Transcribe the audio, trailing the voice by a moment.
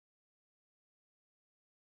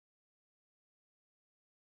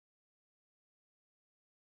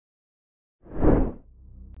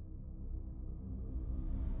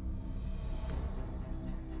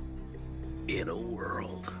in a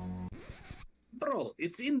world. Bro,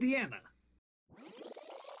 it's Indiana.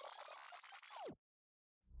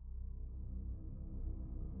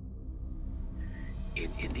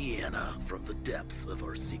 In Indiana, from the depths of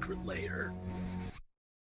our secret lair.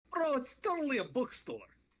 Bro, it's totally a bookstore.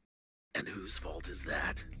 And whose fault is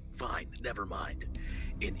that? Fine, never mind.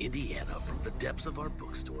 In Indiana, from the depths of our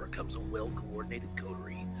bookstore comes a well-coordinated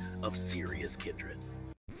coterie of serious kindred.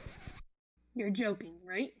 You're joking,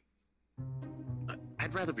 right?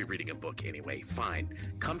 I'd rather be reading a book anyway. Fine.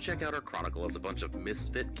 Come check out our chronicle as a bunch of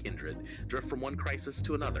misfit kindred drift from one crisis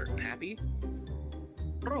to another. Happy?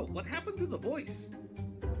 Bro, what happened to the voice?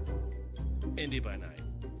 Indy by night.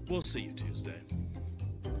 We'll see you Tuesday.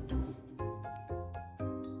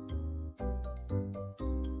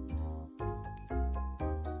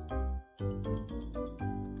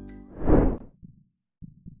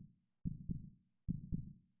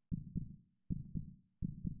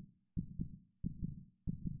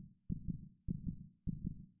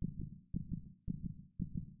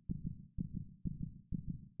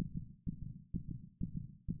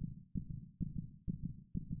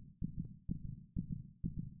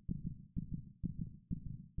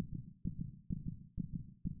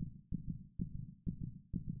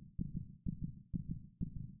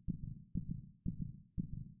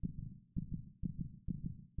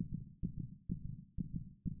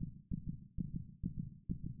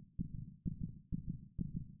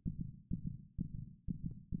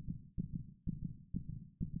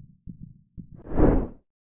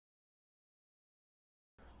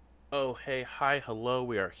 Oh, hey, hi, hello,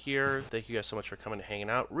 we are here. Thank you guys so much for coming and hanging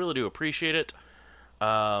out. Really do appreciate it.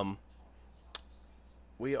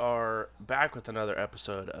 We are back with another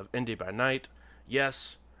episode of Indy by Night.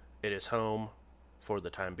 Yes, it is home for the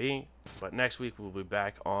time being, but next week we'll be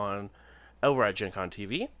back on over at Gen Con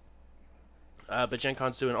TV. But Gen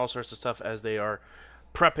Con's doing all sorts of stuff as they are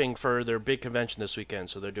prepping for their big convention this weekend,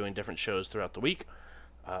 so they're doing different shows throughout the week.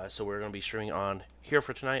 So we're going to be streaming on here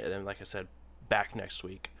for tonight, and then, like I said, back next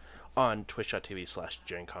week on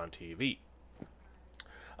twitch.tv/GenConTV.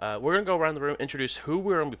 We're going to go around the room, introduce who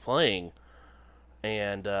we're going to be playing,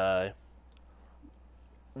 and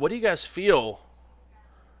what do you guys feel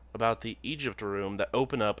about the Egypt room that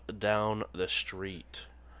opened up down the street?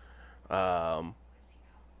 And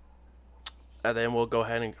then we'll go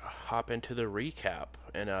ahead and hop into the recap,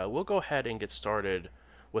 and we'll go ahead and get started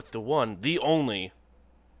with the one, the only,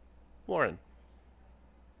 Warren.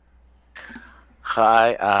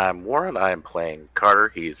 Hi, I'm Warren. I'm playing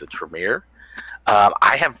Carter. He's a Tremere.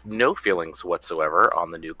 I have no feelings whatsoever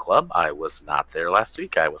on the new club. I was not there last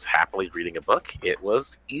week. I was happily reading a book. It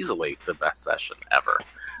was easily the best session ever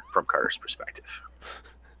from Carter's perspective.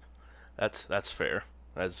 That's fair.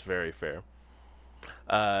 That's very fair.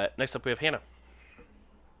 Next up we have Hannah.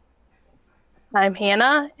 I'm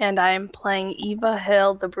Hannah, and I'm playing Eva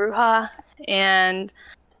Hill the Bruja, and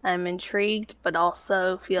I'm intrigued, but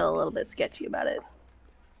also feel a little bit sketchy about it.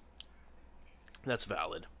 That's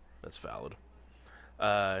valid. That's valid.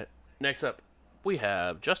 Next up, we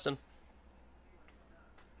have Justin.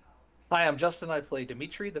 Hi, I'm Justin. I play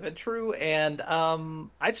Dimitri the Ventru, and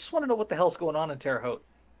I just want to know what the hell's going on in Terre Haute.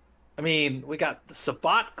 I mean, we got the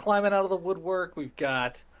Sabbat climbing out of the woodwork. We've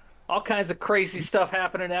got all kinds of crazy stuff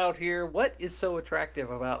happening out here. What is so attractive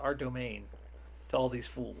about our domain to all these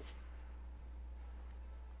fools?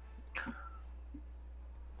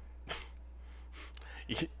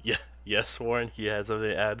 Yeah, yes, Warren, he has something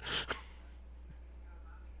to add.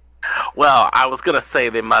 Well, I was going to say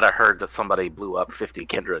they might have heard that somebody blew up 50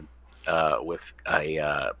 kindred with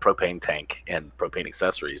a propane tank and propane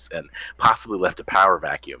accessories and possibly left a power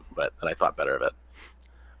vacuum, but I thought better of it.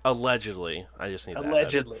 Allegedly. I just need to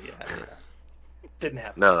Allegedly, yeah. Didn't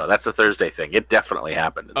happen. No, that's a Thursday thing. It definitely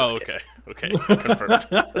happened in this game. Okay. Confirmed.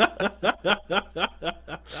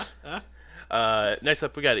 Next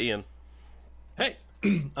up, we got Ian. Hey,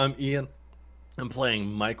 I'm Ian. I'm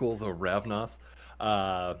playing Michael the Ravnos.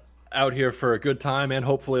 Out here for a good time and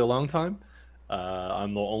hopefully a long time.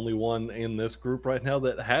 I'm the only one in this group right now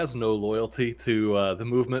that has no loyalty to the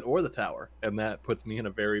movement or the tower, and that puts me in a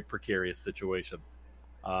very precarious situation.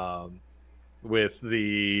 With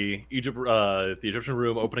the Egyptian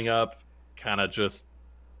room opening up, kind of just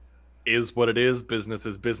is what it is. Business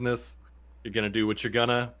is business. You're gonna do what you're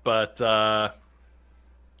gonna, but I'm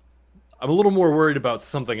a little more worried about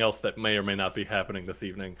something else that may or may not be happening this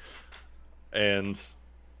evening. And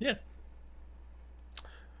yeah.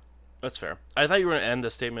 That's fair. I thought you were going to end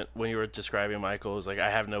the statement when you were describing Michael as like, I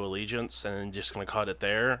have no allegiance, and then just going to cut it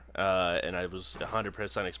there. And I was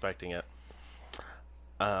 100% expecting it.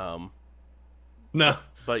 No.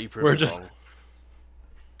 But you proved it wrong.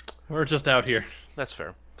 We're just out here. That's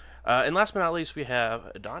fair. And last but not least, we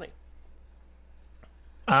have Donnie.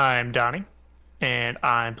 I'm Donnie, and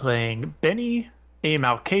I'm playing Benny, a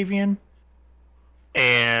Malkavian.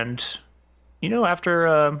 And,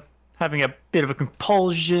 after having a bit of a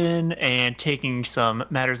compulsion and taking some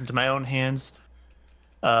matters into my own hands,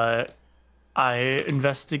 I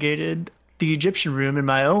investigated the Egyptian room in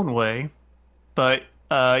my own way. But,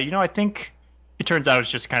 I think it turns out it's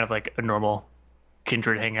just kind of like a normal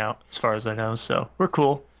kindred hangout, as far as I know. So we're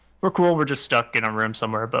cool. We're cool. We're just stuck in a room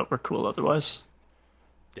somewhere, but we're cool otherwise.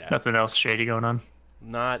 Yeah. Nothing else shady going on.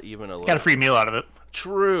 Not even a little. Got a free meal out of it.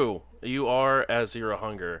 True. You are at Zero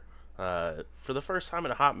Hunger for the first time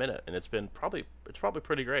in a hot minute, and it's probably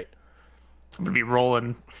pretty great. I'm gonna be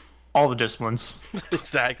rolling all the disciplines.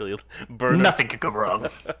 Exactly. Nothing could go wrong.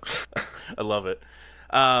 I love it.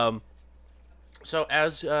 So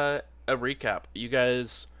as a recap, you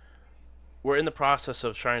guys were in the process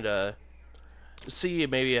of trying to see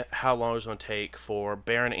maybe how long it was going to take for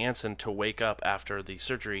Baron Anson to wake up after the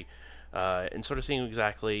surgery, and sort of seeing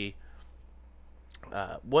exactly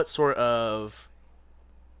what sort of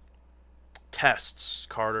tests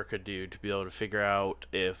Carter could do to be able to figure out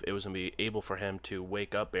if it was going to be able for him to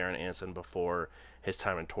wake up Baron Anson before his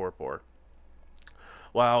time in torpor.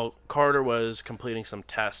 While Carter was completing some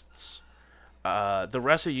tests, the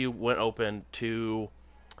rest of you went open to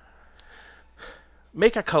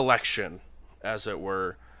make a collection, as it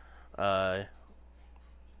were,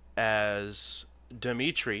 as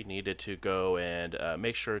Dimitri needed to go and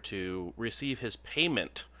make sure to receive his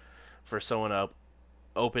payment for someone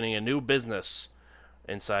opening a new business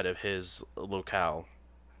inside of his locale.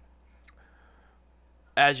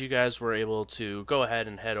 As you guys were able to go ahead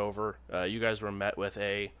and head over, you guys were met with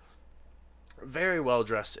a very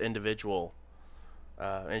well-dressed individual,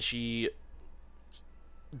 and she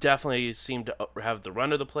definitely seemed to have the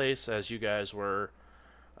run of the place as you guys were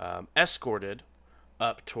escorted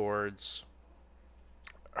up towards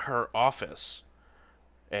her office.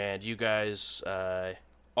 And you guys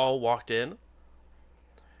all walked in,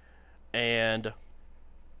 and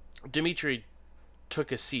Dimitri took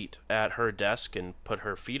a seat at her desk and put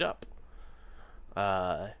her feet up,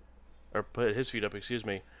 or put his feet up, excuse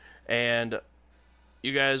me, and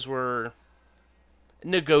you guys were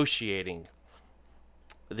negotiating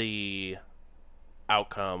the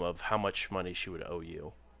outcome of how much money she would owe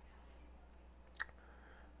you.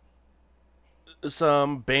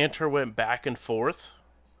 Some banter went back and forth,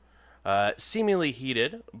 seemingly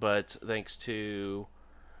heated, but thanks to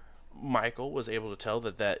Michael was able to tell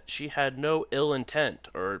that she had no ill intent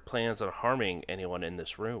or plans on harming anyone in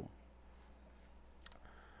this room.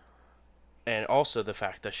 And also the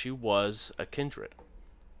fact that she was a kindred.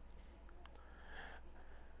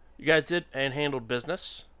 You guys did and handled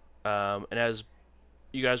business, and as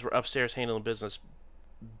you guys were upstairs handling business,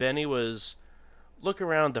 Benny was looking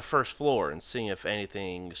around the first floor and seeing if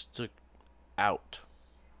anything stuck out.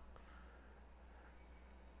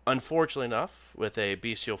 Unfortunately enough, with a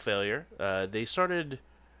bestial failure, they started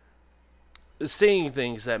seeing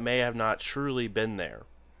things that may have not truly been there.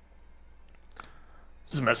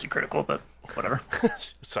 This is messy critical, but whatever.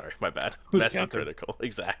 Sorry, my bad. Who's Messy counter? critical,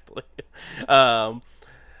 exactly.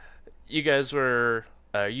 You guys were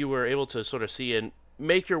you were able to sort of see and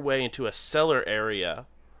make your way into a cellar area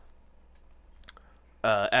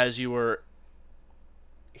as you were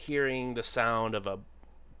hearing the sound of a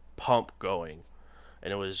pump going,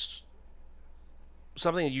 and it was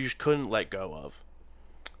something you just couldn't let go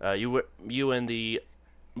of. You and the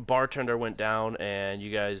bartender went down, and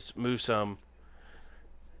you guys moved some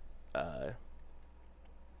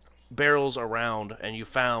barrels around, and you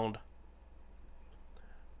found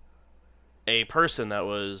a person that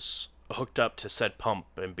was hooked up to said pump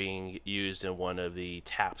and being used in one of the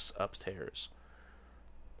taps upstairs.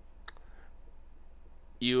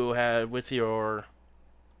 You had, with your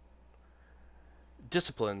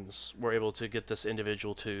disciplines, were able to get this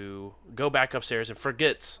individual to go back upstairs and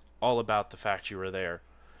forget all about the fact you were there,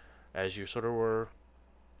 as you sort of were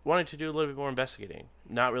wanting to do a little bit more investigating.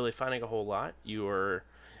 Not really finding a whole lot. You were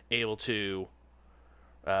able to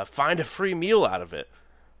find a free meal out of it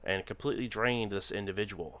and completely drained this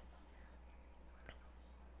individual.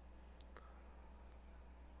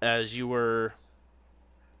 As you were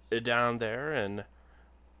down there and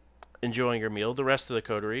enjoying your meal, the rest of the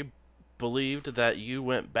coterie believed that you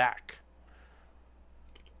went back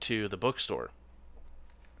to the bookstore.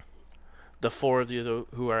 The four of you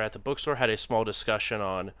who are at the bookstore had a small discussion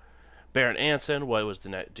on Baron Anson, what was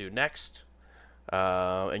to do next,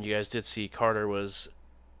 and you guys did see Carter was,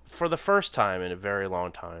 for the first time in a very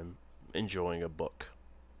long time, enjoying a book.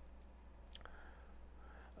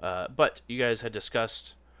 But you guys had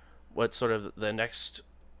discussed what sort of the next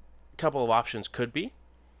couple of options could be.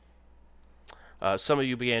 Some of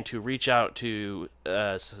you began to reach out to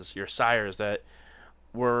your sires that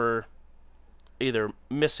were either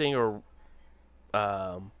missing or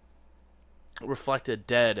reflected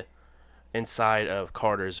dead inside of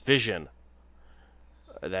Carter's vision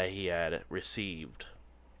that he had received.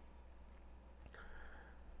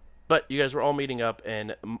 But you guys were all meeting up,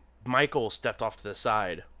 and Michael stepped off to the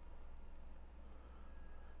side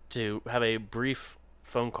to have a brief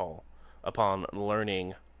phone call upon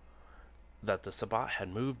learning that the Sabbat had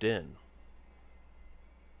moved in.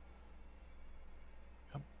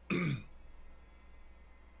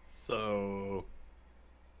 So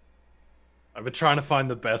I've been trying to find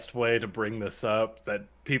the best way to bring this up that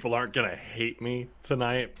people aren't going to hate me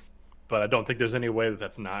tonight, but I don't think there's any way that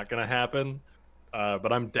that's not going to happen.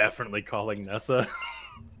 But I'm definitely calling Nessa.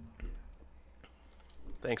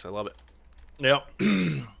 Thanks, I love it. Yep.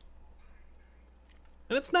 And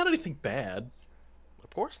it's not anything bad. Of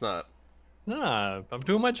course not. Nah, I'm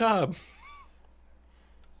doing my job.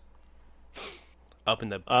 Up in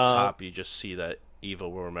the top, you just see that Eva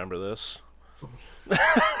will remember this.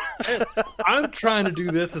 I'm trying to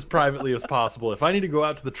do this as privately as possible. If I need to go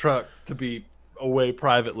out to the truck to be away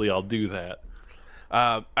privately, I'll do that.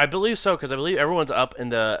 I believe so, because I believe everyone's up in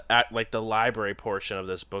the the library portion of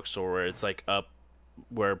this bookstore, where it's like up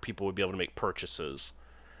where people would be able to make purchases.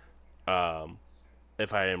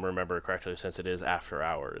 If I remember correctly, since it is after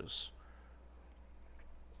hours.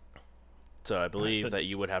 So I believe that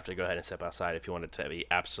you would have to go ahead and step outside if you wanted to be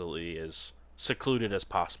absolutely as secluded as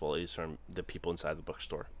possible, at least from the people inside the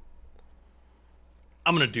bookstore.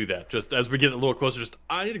 I'm going to do that. Just as we get a little closer,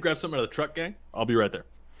 I need to grab something out of the truck, gang. I'll be right there.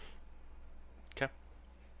 Okay.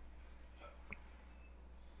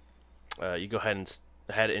 You go ahead and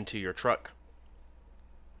head into your truck.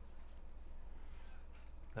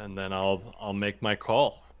 And then I'll make my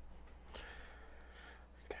call.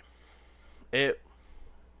 Okay. It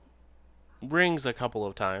rings a couple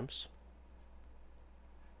of times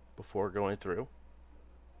before going through.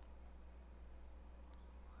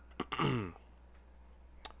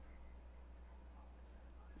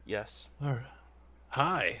 Yes. All right.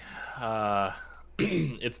 Hi.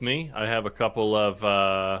 It's me. I have a couple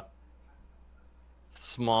of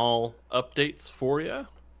small updates for you.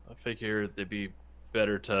 I figured it'd be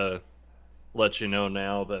better to let you know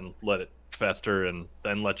now than let it fester and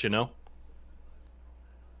then let you know.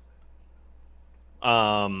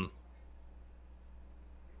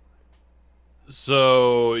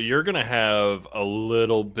 So you're gonna have a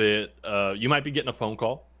little bit. You might be getting a phone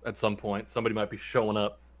call at some point. Somebody might be showing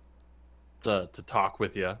up to talk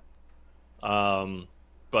with you.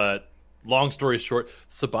 But long story short,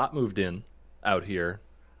 Sabbat moved in out here.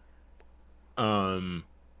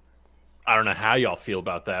 I don't know how y'all feel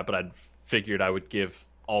about that, but I figured I would give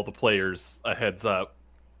all the players a heads up.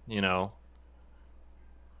 You know,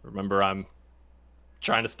 remember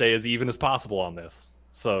trying to stay as even as possible on this.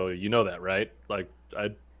 So you know that, right? Like,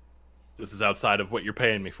 this is outside of what you're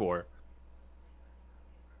paying me for.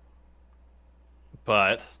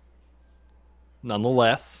 But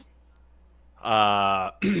nonetheless,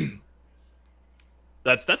 that's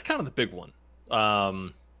kind of the big one.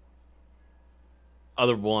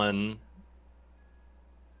 Other one,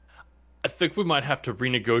 I think we might have to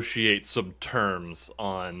renegotiate some terms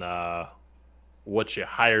on what you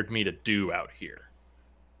hired me to do out here.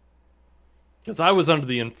 Because I was under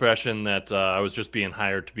the impression that I was just being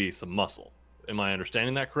hired to be some muscle. Am I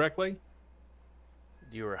understanding that correctly?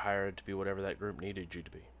 You were hired to be whatever that group needed you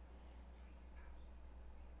to be.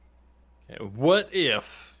 Okay, what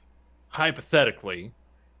if, hypothetically,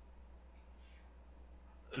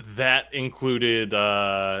 that included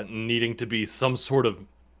needing to be some sort of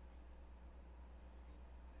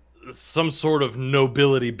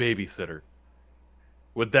nobility babysitter?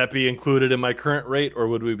 Would that be included in my current rate, or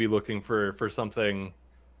would we be looking for something?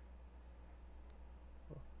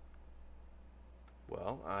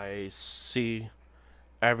 Well, I see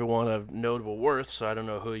everyone of notable worth, so I don't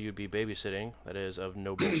know who you'd be babysitting. That is of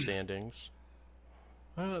noble standings.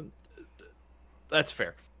 That's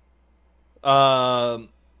fair. You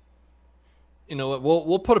know what?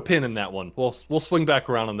 We'll put a pin in that one. We'll swing back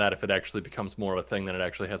around on that if it actually becomes more of a thing than it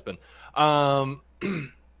actually has been.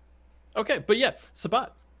 Okay, but yeah,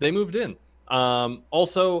 Sabbat, they moved in.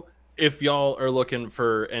 Also, if y'all are looking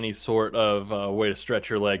for any sort of way to stretch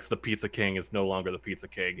your legs, the Pizza King is no longer the Pizza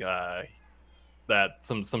King. That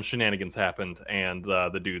some shenanigans happened, and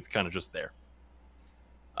the dude's kind of just there.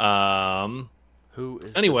 Who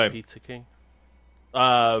is anyway, the Pizza King?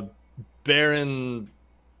 Baron.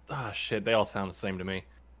 Ah, shit, they all sound the same to me.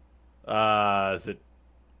 Is it?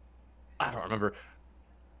 I don't remember.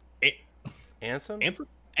 Anson?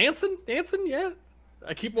 Anson, yeah.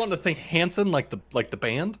 I keep wanting to think Hanson, like the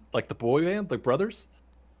band, like the boy band, like Brothers,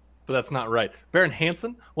 but that's not right. Baron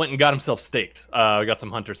Hanson went and got himself staked. Got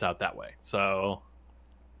some hunters out that way, so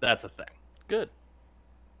that's a thing. Good.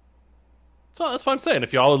 So that's what I'm saying.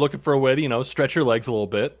 If y'all are looking for a way to, stretch your legs a little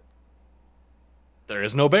bit, there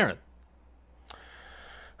is no Baron.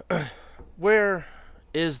 Where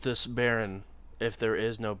is this Baron, if there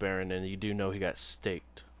is no Baron, and you do know he got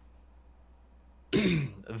staked?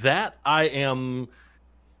 That I am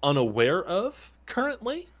unaware of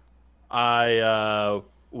currently. I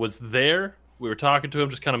was there. We were talking to him,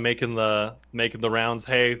 just kind of making the rounds.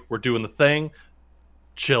 Hey, we're doing the thing.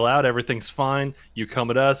 Chill out. Everything's fine. You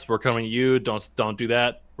come at us. We're coming at you. Don't do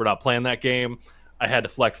that. We're not playing that game. I had to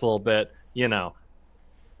flex a little bit.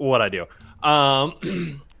 What I do.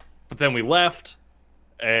 But then we left,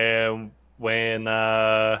 and when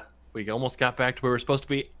we almost got back to where we were supposed to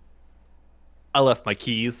be, I left my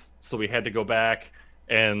keys, so we had to go back,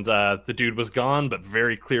 and the dude was gone, but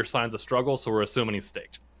very clear signs of struggle, so we're assuming he's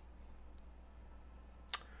staked.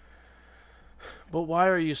 But why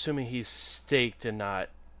are you assuming he's staked and not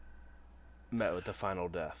met with the final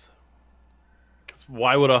death? Because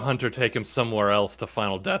why would a hunter take him somewhere else to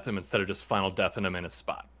final death him instead of just final deathing him in his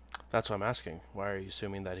spot? That's what I'm asking. Why are you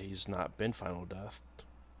assuming that he's not been final death?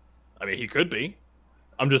 I mean, he could be.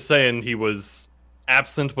 I'm just saying he was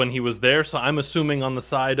absent when he was there, so I'm assuming on the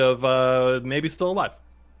side of maybe still alive.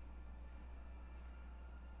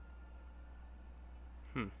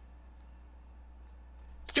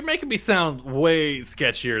 You're making me sound way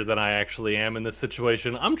sketchier than I actually am in this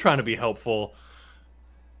situation. I'm trying to be helpful.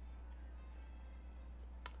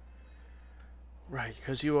 Right,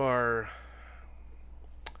 because you are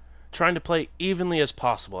trying to play evenly as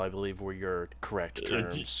possible, I believe, were your correct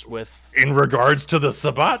terms. In regards to the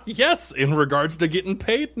Sabbat, yes. In regards to getting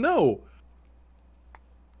paid, no.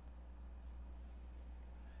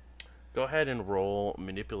 Go ahead and roll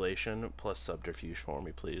manipulation plus subterfuge for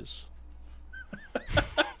me, please.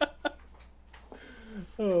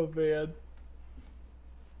 Oh, man.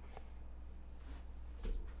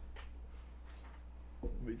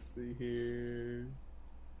 Let me see here.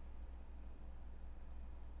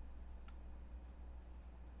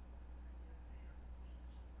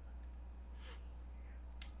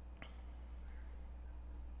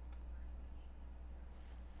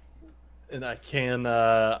 And I can,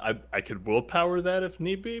 I could willpower that if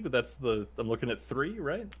need be, but I'm looking at 3,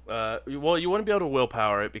 right? Well, you wouldn't be able to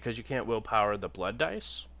willpower it because you can't willpower the blood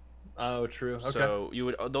dice. Oh, true. Okay. So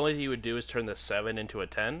the only thing you would do is turn the 7 into a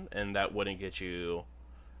 10, and that wouldn't get you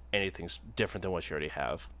anything different than what you already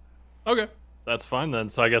have. Okay, that's fine then.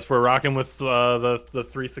 So I guess we're rocking with the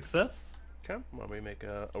 3 success. Okay, let me make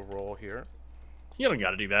a roll here. You don't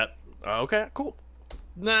got to do that. Okay, cool.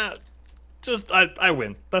 Nah. Just I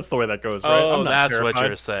win. That's the way that goes, right? Oh, I'm not that's terrified. what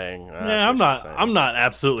you're saying. Yeah, I'm not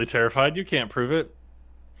absolutely terrified. You can't prove it.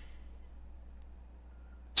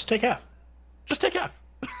 Just take half. Just take half.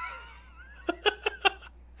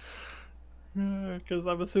 Because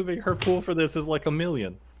I'm assuming her pool for this is like 1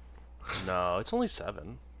 million. No, it's only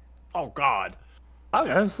 7. Oh God.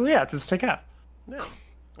 Okay, so yeah, just take half. Yeah,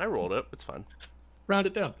 I rolled it. It's fine. Round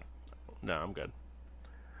it down. No, I'm good.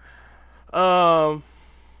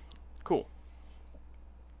 Cool.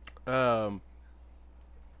 Let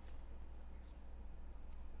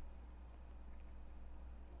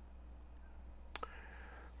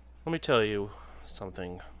me tell you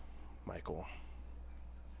something, Michael.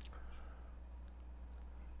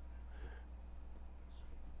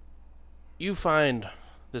 You find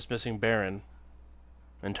this missing Baron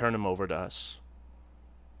and turn him over to us,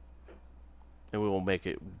 and we will make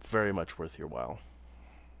it very much worth your while.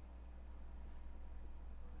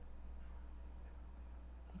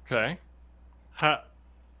 Okay.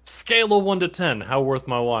 Scale of 1 to 10. How worth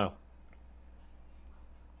my while?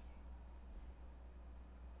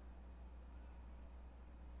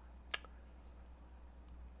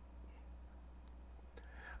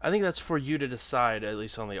 I think that's for you to decide, at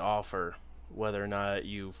least on the offer, whether or not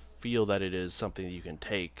you feel that it is something that you can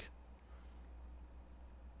take.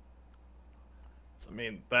 I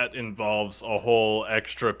mean, that involves a whole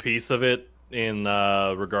extra piece of it in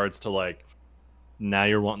regards to, like, now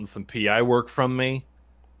you're wanting some PI work from me.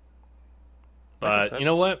 But you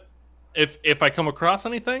know what? If I come across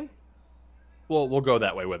anything, we'll go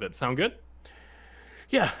that way with it. Sound good?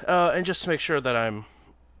 Yeah, and just to make sure that I'm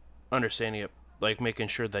understanding it, like making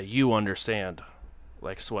sure that you understand,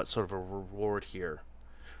 like, so what sort of a reward here.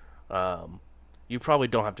 You probably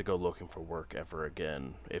don't have to go looking for work ever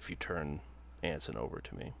again if you turn Anson over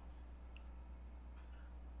to me.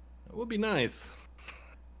 It would be nice.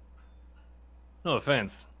 No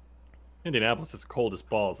offense. Indianapolis is cold as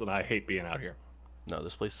balls, and I hate being out here. No,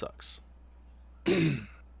 this place sucks.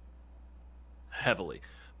 Heavily.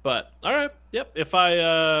 But all right, yep. If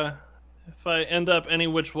I end up any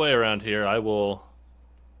which way around here, I will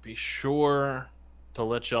be sure to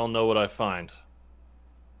let y'all know what I find.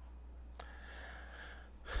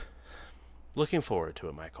 Looking forward to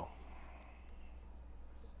it, Michael.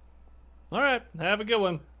 All right, have a good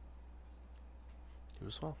one. You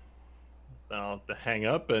as well. Then I'll have to hang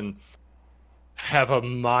up and have a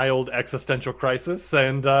mild existential crisis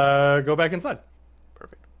and go back inside.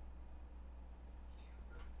 Perfect.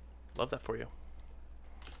 Love that for you.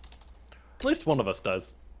 At least one of us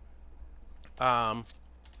does.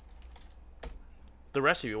 The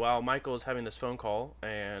rest of you, while Michael is having this phone call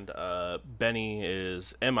and Benny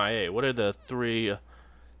is MIA, what are the 3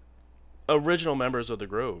 original members of the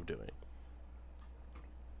Grove doing?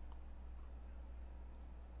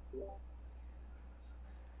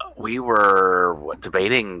 We were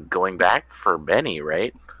debating going back for Benny,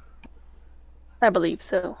 right? I believe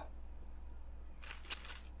so.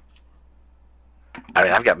 I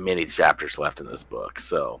mean, I've got many chapters left in this book,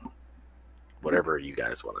 so whatever you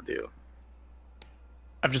guys want to do.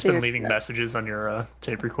 I've just been leaving messages on your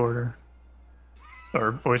tape recorder.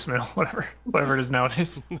 Or voicemail, whatever it is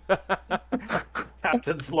nowadays.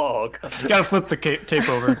 Captain's log. You gotta flip the tape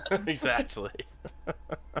over. Exactly.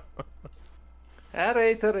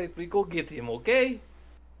 Alright, we go get him, okay?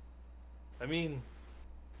 I mean,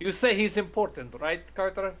 you say he's important, right,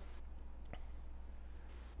 Carter?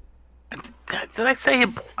 Did I say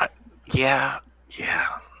him? Yeah.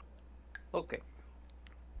 Okay.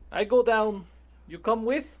 I go down. You come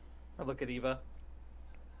with? I look at Eva.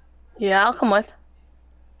 Yeah, I'll come with.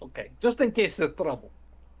 Okay, just in case there's trouble.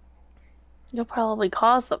 You'll probably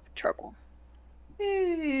cause the trouble.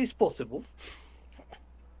 It's possible.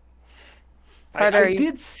 Carter, I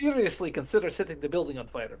did seriously consider setting the building on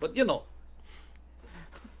fire, but you know.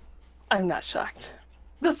 I'm not shocked.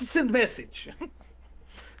 Just to send message.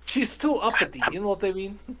 She's too uppity, you know what I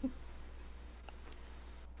mean?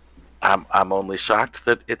 I'm only shocked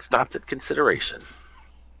that it stopped at consideration.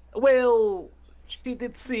 Well, she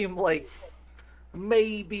did seem like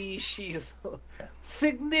maybe she's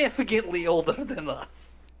significantly older than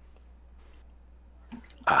us.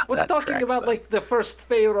 We're talking about like the first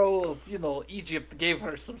pharaoh of, Egypt gave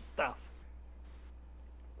her some stuff.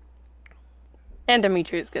 And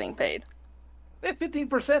Dimitri is getting paid.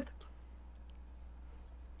 15%.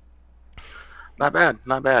 Not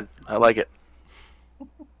bad. I like it.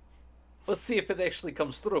 Let's see if it actually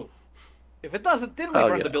comes through. If it doesn't, then we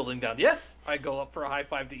burn the building down. Yes? I go up for a high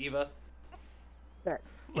five to Eva. Sure.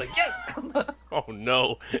 Like, yeah! Oh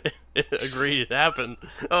no. Agreed, it happened.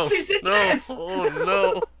 Oh, She said no. yes! Oh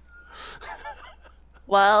no.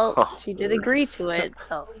 Well, she did agree to it,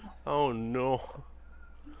 so. Oh no.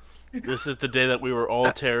 This is the day that we were all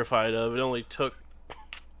terrified of. It only took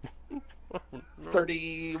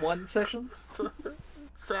 31 sessions?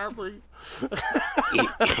 sadly.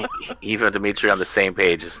 Eva and Dimitri on the same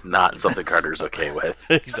page is not something Carter's okay with.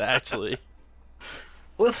 Exactly.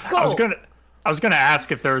 Let's go! I was gonna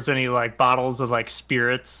ask if there was any like bottles of like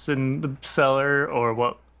spirits in the cellar or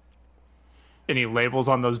what, any labels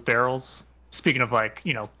on those barrels. Speaking of like,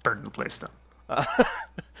 burning the place down.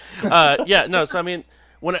 Yeah, no, so I mean,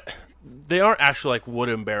 they aren't actually like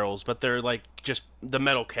wooden barrels, but they're like just the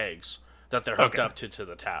metal kegs that they're hooked up to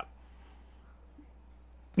the tap.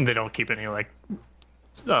 And they don't keep any like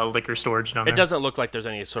liquor storage down there. It doesn't look like there's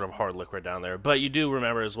any sort of hard liquor down there, but you do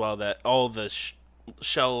remember as well that all the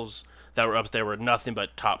shelves that were up there were nothing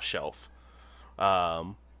but top shelf.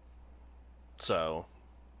 So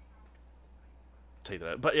take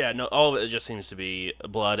that. But yeah, no, all of it just seems to be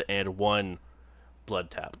blood and one blood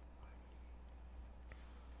tap.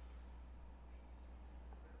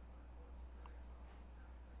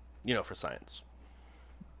 For science.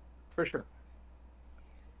 For sure.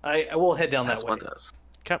 I will head down That's that way. what does.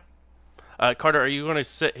 Okay. Carter, are you going to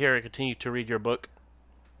sit here and continue to read your book?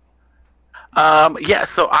 Yeah,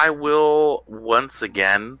 so I will once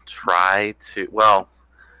again try to. Well,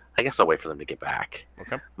 I guess I'll wait for them to get back.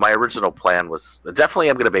 Okay. My original plan was definitely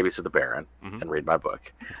I'm going to babysit the Baron and read my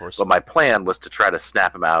book. Of course. But my plan was to try to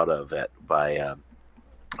snap him out of it by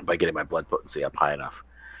getting my blood potency up high enough,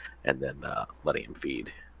 and then letting him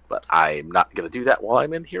feed. But I'm not going to do that while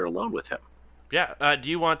I'm in here alone with him. Yeah. Do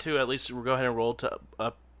you want to at least go ahead and roll to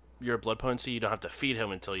up your blood potency? You don't have to feed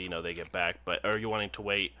him until they get back, but are you wanting to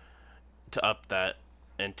wait to up that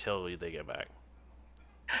until they get back?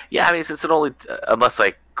 Yeah, I mean, since it only unless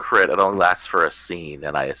I crit, it only lasts for a scene,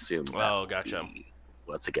 and I assume. Oh, gotcha.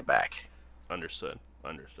 once I get back. Understood.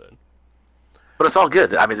 Understood. But it's all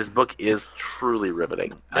good. I mean, this book is truly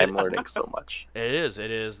riveting. I'm learning so much. It is.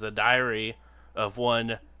 It is the diary of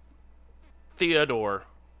one Theodore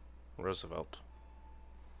Roosevelt.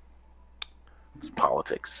 It's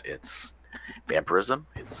politics. It's vampirism.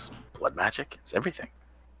 It's blood magic. It's everything.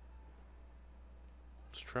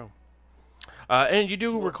 It's true. And you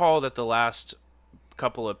do recall that the last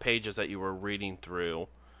couple of pages that you were reading through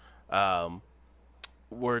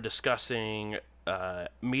were discussing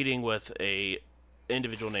meeting with a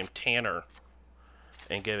individual named Tanner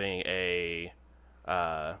and giving a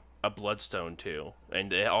bloodstone to,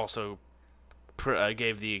 and it also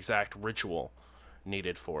gave the exact ritual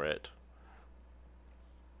needed for it.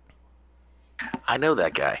 I know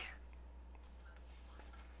that guy.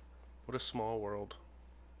 What a small world.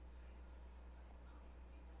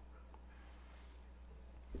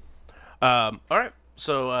 All right,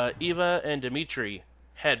 so Eva and Dimitri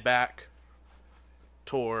head back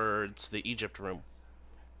towards the Egypt room.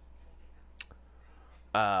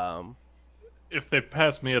 If they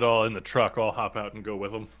pass me at all in the truck, I'll hop out and go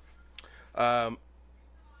with them.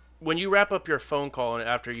 When you wrap up your phone call and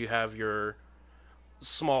after you have your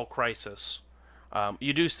small crisis,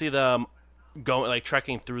 you do see them going, like,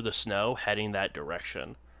 trekking through the snow, heading that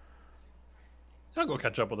direction. I'll go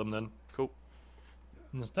catch up with them then. Cool.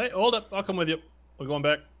 Hey, hold up. I'll come with you. We're going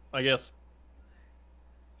back, I guess.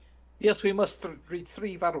 Yes, we must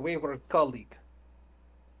retrieve our wayward colleague.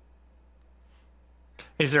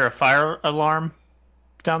 Is there a fire alarm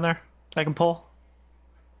down there I can pull?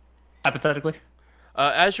 Hypothetically.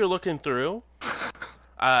 As you're looking through,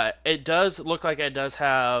 it does look like it does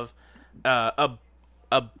have a.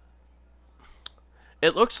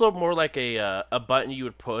 It looks a little more like a button you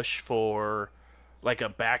would push for, like, a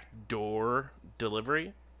back door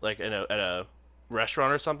delivery, like at a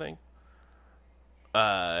restaurant or something.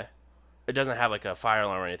 It doesn't have like a fire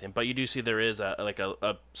alarm or anything, but you do see there is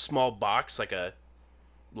a small box, like a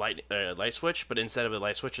light switch, but instead of a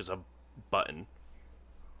light switch, it's a button.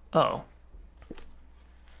 Oh.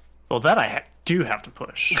 Well, that I do have to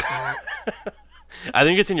push. I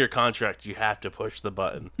think it's in your contract. You have to push the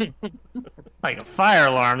button. Like a fire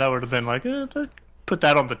alarm, that would have been like, put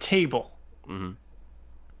that on the table. Mm-hmm.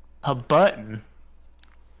 A button.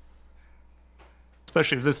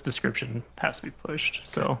 Especially if this description has to be pushed.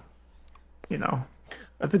 So, you know,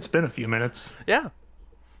 if it's been a few minutes. Yeah.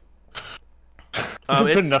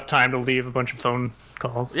 It's been enough time to leave a bunch of phone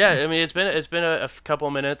calls. Yeah, I mean, it's been a couple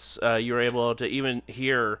of minutes. You were able to even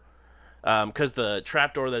hear, because the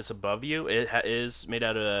trapdoor that's above you is made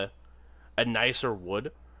out of a nicer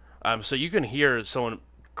wood, so you can hear someone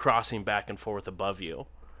crossing back and forth above you.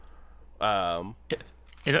 And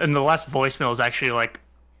the last voicemail is actually like,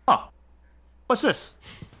 "Oh, what's this?"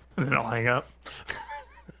 And then I'll hang up.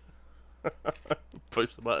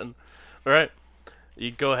 Push the button. All right,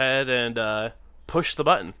 you go ahead and push the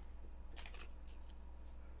button.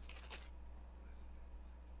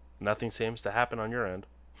 Nothing seems to happen on your end.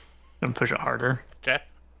 And push it harder. Okay.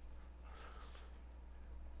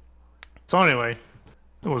 So anyway,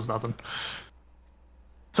 it was nothing.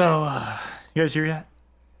 So, you guys here yet?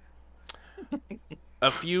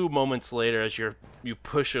 A few moments later, as you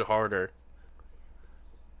push it harder,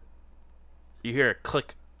 you hear a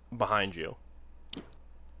click behind you.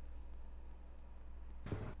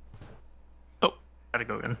 Oh, gotta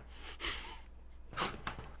go in.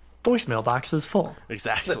 Voicemail box is full.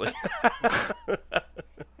 Exactly.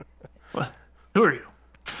 What? Who are you?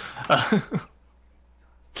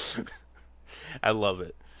 I love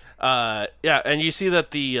it. Yeah, and you see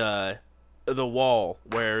that the wall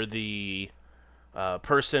where the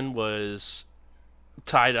person was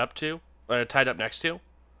tied up next to,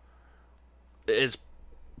 is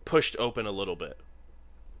pushed open a little bit,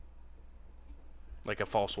 like a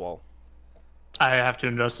false wall. I have to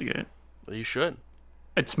investigate. Well, you should.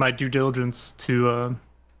 It's my due diligence to,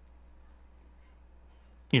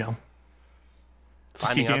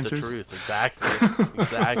 Finding seek out answers. the truth. Exactly.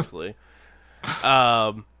 Exactly.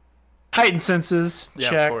 Heightened senses, Yeah,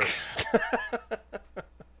 check. of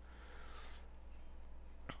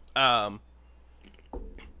course.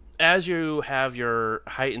 As you have your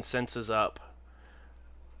heightened senses up,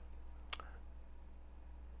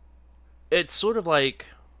 it's sort of like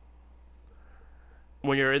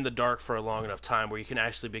when you're in the dark for a long enough time where you can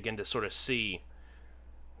actually begin to sort of see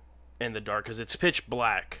in the dark, because it's pitch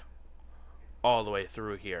black all the way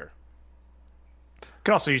through here.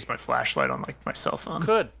 Could also use my flashlight on like my cell phone.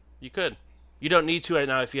 You could. You don't need to right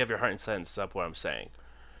now if you have your heightened senses up, what I'm saying.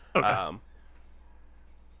 Okay.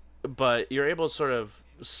 But you're able to sort of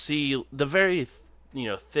see the very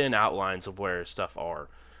thin outlines of where stuff are.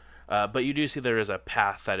 But you do see there is a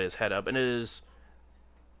path that is head up, and it is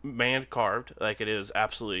man carved, like it is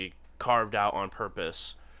absolutely carved out on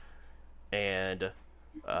purpose, and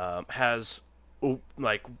has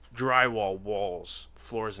like drywall walls,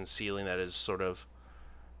 floors, and ceiling that is sort of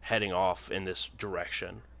heading off in this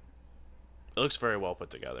direction. It looks very well put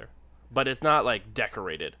together, but it's not like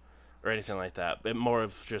decorated or anything like that. But more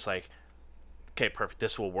of just like, okay, perfect,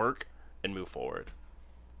 this will work, and move forward.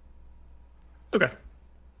 Okay.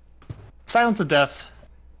 Silence of Death.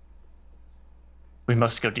 We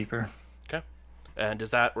must go deeper. Okay. And does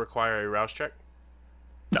that require a rouse check?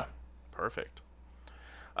 No. Perfect.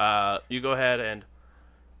 You go ahead and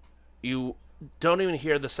you don't even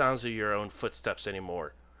hear the sounds of your own footsteps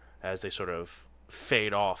anymore as they sort of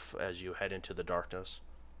fade off as you head into the darkness.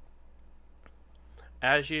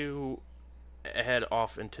 As you head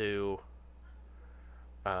off into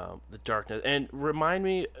the darkness, and remind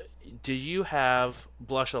me, do you have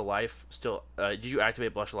Blush of Life still? Did you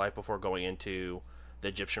activate Blush of Life before going into the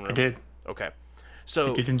Egyptian room? I did. Okay.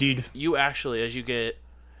 So I did indeed. you actually, as you get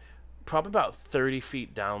probably about 30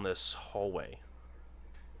 feet down this hallway,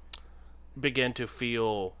 begin to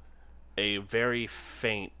feel a very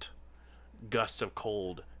faint gust of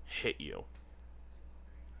cold hit you.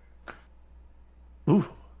 Ooh.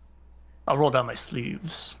 I'll roll down my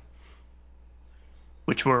sleeves.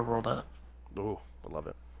 Which were rolled up. Ooh, I love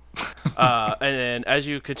it. And then as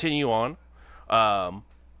you continue on,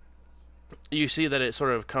 you see that it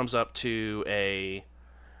sort of comes up to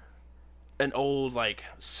an old like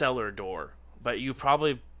cellar door, but you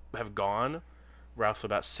probably have gone roughly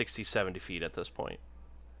about 60-70 feet at this point.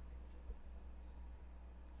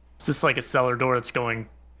 Is this like a cellar door that's going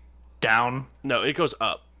down? No, it goes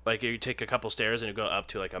up. Like you take a couple stairs and you go up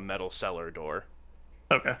to like a metal cellar door.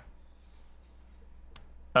 Okay.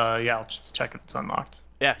 Yeah, I'll just check if it's unlocked.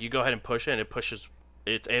 Yeah, you go ahead and push it, and it pushes.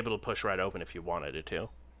 It's able to push right open if you wanted it to.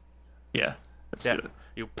 Yeah, let's do it.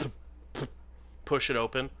 You push it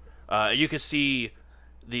open. You can see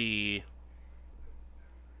the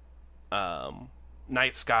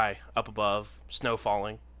night sky up above, snow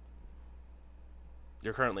falling.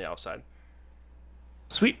 You're currently outside.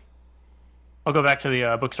 Sweet. I'll go back to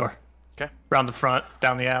the bookstore. Okay. Around the front,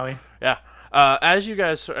 down the alley. Yeah. As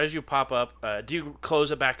you pop up, do you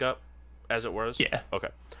close it back up, as it was? Yeah. Okay.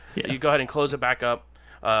 Yeah. You go ahead and close it back up,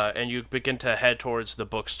 and you begin to head towards the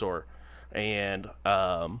bookstore, and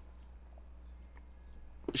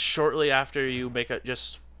shortly after you make it,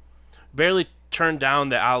 just barely turn down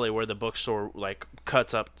the alley where the bookstore like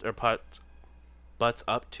cuts up or butts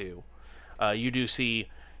up to, you do see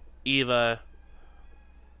Eva,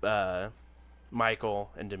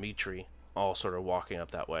 Michael, and Dimitri all sort of walking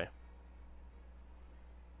up that way.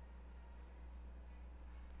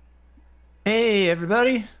 Hey,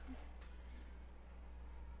 everybody.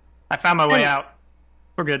 I found my way out.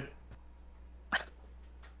 We're good.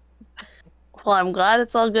 Well, I'm glad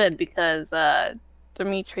it's all good because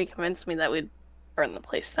Dimitri convinced me that we'd burn the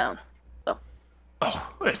place down. So.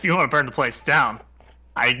 Oh, if you want to burn the place down,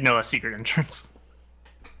 I know a secret entrance.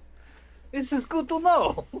 This is good to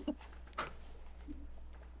know.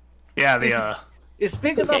 Yeah, It's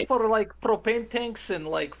big Okay. enough for like propane tanks and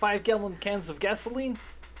like 5-gallon cans of gasoline.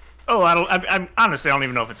 Oh, I'm honestly, I don't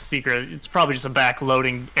even know if it's a secret. It's probably just a back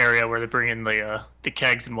loading area where they bring in the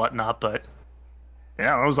kegs and whatnot. But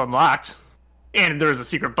yeah, it was unlocked, and there was a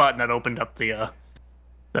secret button that opened up the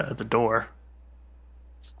door.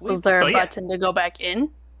 Was there a Oh, yeah. button to go back in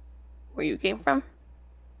where you came from?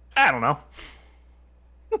 I don't know.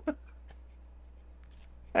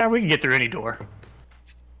 We can get through any door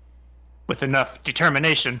with enough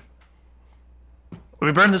determination. Will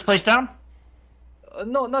we burn this place down?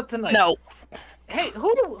 No, not tonight. No. Hey,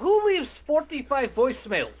 who leaves 45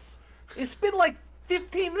 voicemails? It's been like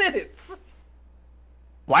 15 minutes.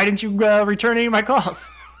 Why didn't you return any of my calls?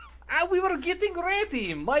 We were getting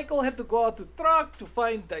ready. Michael had to go out to the truck to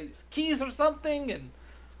find his keys or something, and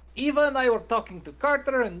Eva and I were talking to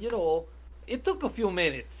Carter, and it took a few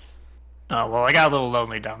minutes. Oh, well, I got a little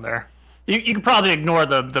lonely down there. You can probably ignore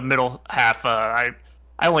the middle half. I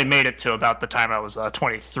only made it to about the time I was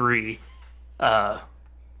 23. Oh,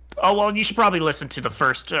 well, you should probably listen to the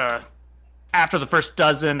first, after the first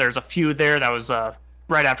dozen. There's a few there that was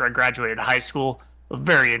right after I graduated high school. A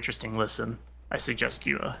very interesting listen. I suggest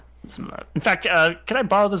you listen to that. In fact, can I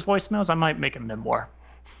borrow those voicemails? I might make a memoir.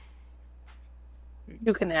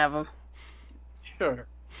 You can have them. Sure.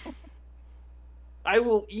 I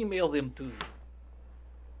will email them to you.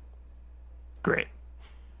 Great.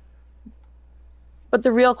 But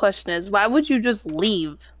the real question is, why would you just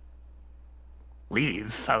leave?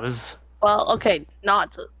 Leave. I was Well, okay,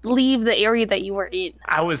 not to leave the area that you were in.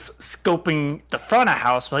 I was scoping the front of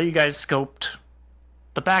house while you guys scoped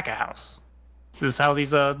the back of house. Is this how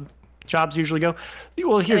these jobs usually go?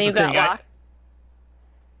 Well, here's And the you thing. got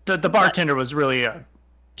locked. The bartender was really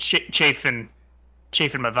chafing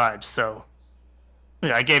my vibes, so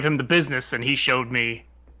yeah, I gave him the business, and he showed me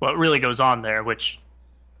what really goes on there. Which,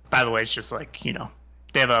 by the way, it's just like, you know,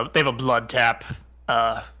 they have a blood tap,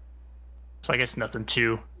 so I guess nothing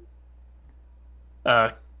too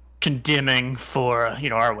condemning for you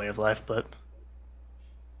know, our way of life. But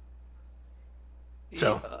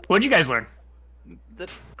so, what'd you guys learn? The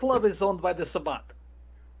club is owned by the Sabbat.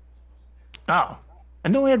 Oh,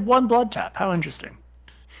 and then we had one blood tap. How interesting.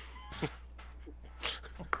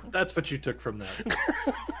 That's what you took from that.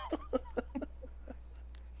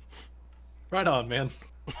 Right on, man.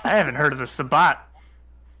 I haven't heard of the Sabbat.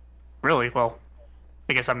 Really? Well,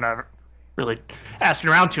 I guess I'm not really asking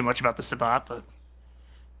around too much about the Sabbat, but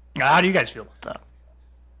how do you guys feel about that?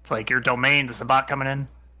 It's like your domain, the Sabbat coming in.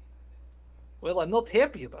 Well, I'm not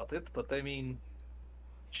happy about it, but I mean,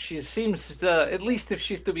 she seems, at least if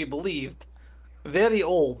she's to be believed, very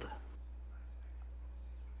old.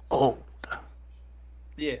 Old.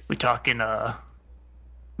 Yes. We talking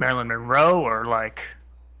Marilyn Monroe or like?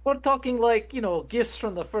 We're talking like, you know, gifts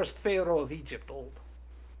from the first pharaoh of Egypt old.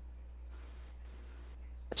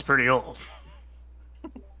 It's pretty old.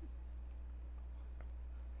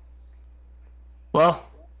 Well,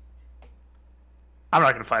 I'm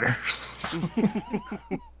not gonna fight her.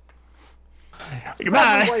 Not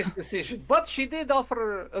Goodbye. a wise decision, but she did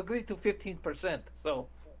agree to 15%, so...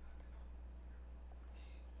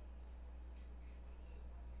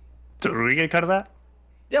 So do we get a cut of that?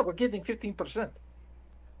 Yeah, we're getting 15%.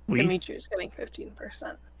 We? Dimitri's getting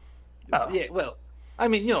 15%. Oh. Yeah, well, I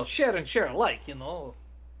mean, you know, share and share alike, you know.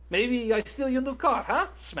 Maybe I steal your new car, huh?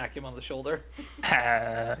 Smack him on the shoulder.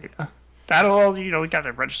 Yeah. That'll, you know, we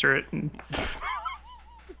gotta register it. And,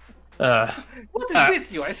 What is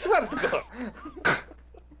with you? I swear to God.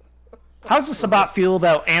 how's the Sabbat feel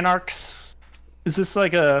about anarchs? Is this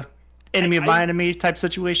like a enemy of my enemy type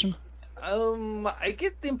situation? I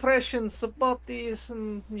get the impression Sabbat is,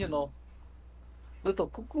 you know, little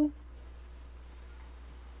cuckoo.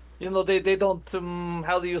 You know, they don't,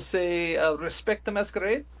 how do you say, respect the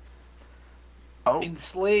masquerade? Oh,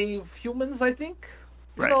 Enslave humans, I think.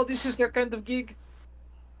 You Right. know, this is their kind of gig.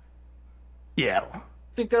 yeah. I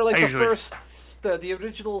think they're like I the usually- first, the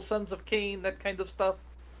original Sons of Cain, that kind of stuff.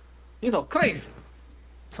 You know, crazy.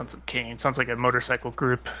 Sons of Cain sounds like a motorcycle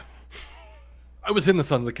group. I was in the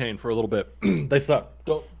Sons of Cain for a little bit. They suck.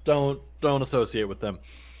 Don't associate with them.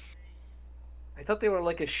 I thought they were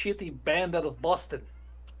like a shitty band out of Boston.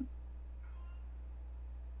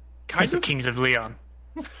 Kind of Kings of Leon.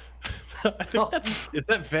 I think is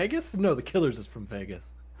that Vegas? No, the Killers is from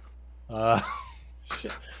Vegas.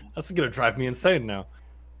 Shit, that's gonna drive me insane now.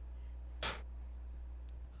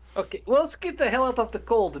 Okay, well, let's get the hell out of the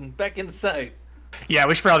cold and back inside. Yeah,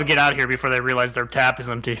 we should probably get out of here before they realize their tap is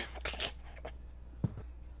empty.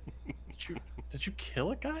 Did you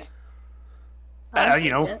kill a guy?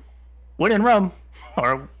 You know, when in Rome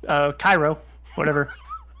or Cairo, whatever.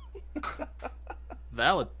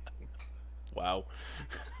 Valid. Wow.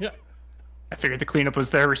 Yeah. I figured the cleanup was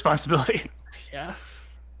their responsibility. Yeah.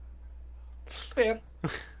 Fair.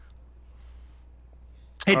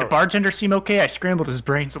 Hey, the bartender seem okay? I scrambled his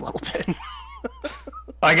brains a little bit.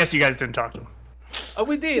 I guess you guys didn't talk to him. Oh,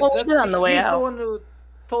 we did. Well, we did on the way he's out. the one who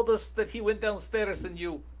told us that he went downstairs and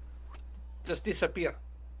you just disappear.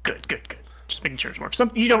 Good. Just making sure it works.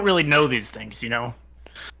 You don't really know these things, you know?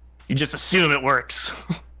 You just assume it works.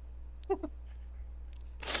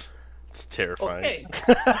 It's terrifying.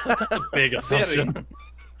 Okay. That's a big assumption.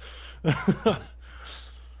 All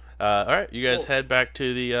right, you guys Cool. head back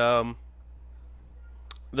to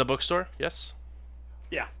the bookstore. Yes.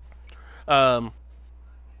 Yeah.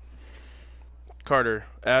 Carter,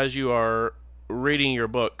 as you are reading your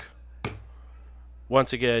book,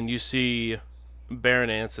 once again you see Baron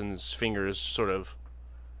Anson's fingers sort of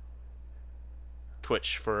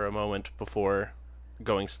twitch for a moment before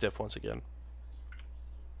going stiff once again.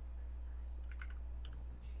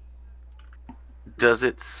 Does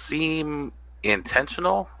it seem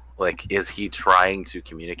intentional? Like, is he trying to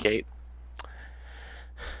communicate?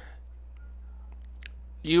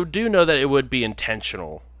 You do know that it would be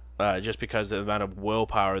intentional, just because the amount of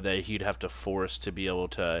willpower that he'd have to force to be able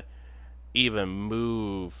to even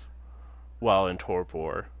move while in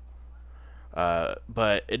torpor.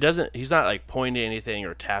 But it doesn't. He's not like pointing anything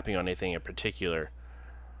or tapping on anything in particular,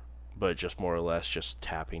 but just more or less just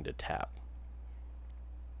tapping to tap.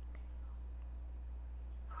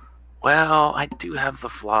 Well, I do have the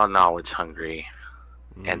flaw knowledge hungry,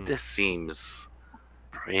 and Mm, this seems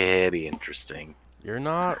pretty interesting. You're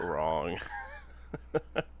not wrong.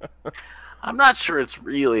 I'm not sure it's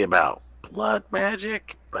really about blood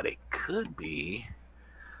magic, but it could be.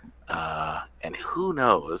 And who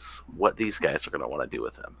knows what these guys are going to want to do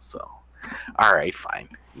with him. So, all right, fine.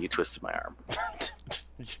 You twisted my arm.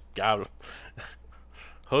 Got him.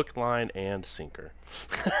 Hook, line, and sinker.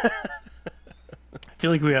 I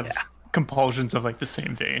feel like we have compulsions of like the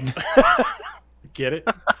same vein. Get it?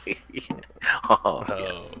 Oh,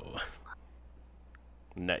 yes. Oh.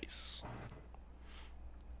 Nice.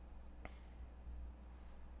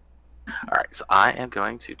 All right, so I am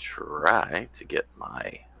going to try to get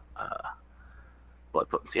my blood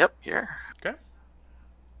potency up here. Okay.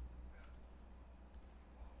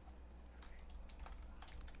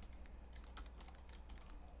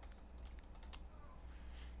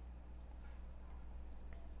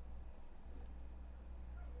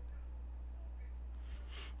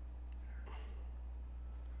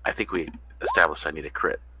 I think we established I need a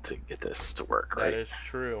crit to get this to work, right? That is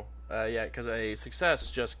true. Yeah, because a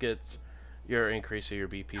success just gets your increase of your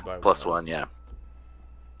BP by Plus one, yeah.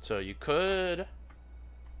 So you could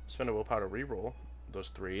spend a willpower to reroll those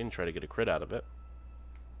 3 and try to get a crit out of it.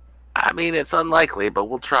 I mean, it's unlikely, but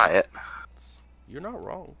we'll try it. You're not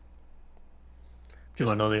wrong. Do you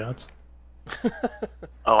want to know the odds?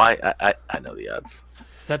 Oh, I know the odds.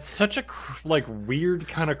 That's such a like weird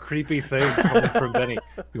kind of creepy thing coming from Benny.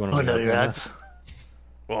 You want to know the odds?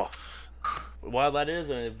 Well, while that is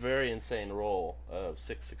a very insane roll of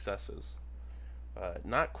 6 successes,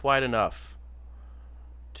 not quite enough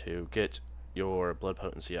to get your blood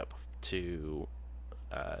potency up to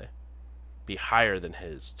be higher than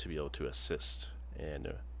his to be able to assist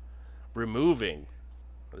in removing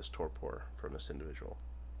this torpor from this individual.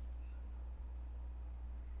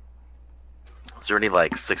 Is there any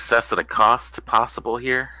like success at a cost possible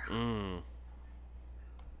here?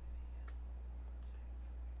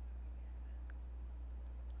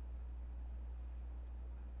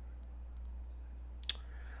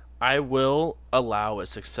 I will allow a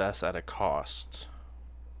success at a cost.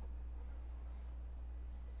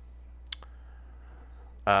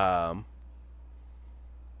 What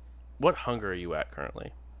hunger are you at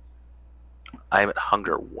currently? I'm at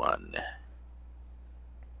hunger 1.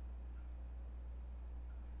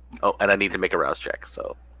 Oh, and I need to make a rouse check,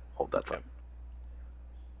 so hold that Okay. thought.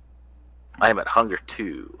 I am at hunger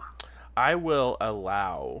 2. I will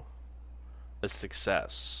allow a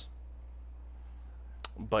success,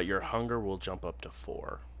 but your hunger will jump up to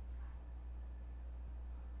 4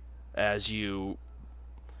 as you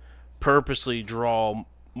purposely draw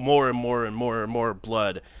more and more and more and more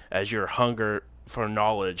blood as your hunger for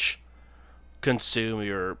knowledge consume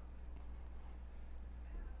your,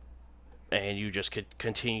 and you just could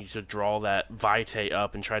continue to draw that vitae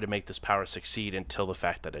up and try to make this power succeed until the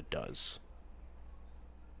fact that it does.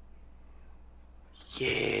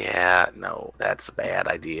 Yeah, no, that's a bad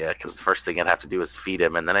idea, because the first thing I'd have to do is feed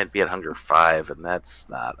him, and then I'd be at hunger 5, and that's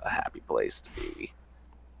not a happy place to be.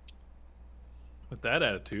 With that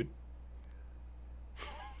attitude.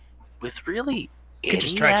 With really You could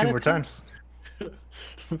just try 2 more attitude? times.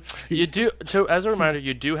 You do, so as a reminder,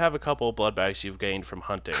 you do have a couple of blood bags you've gained from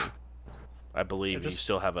hunting. I believe you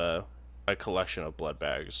still have a collection of blood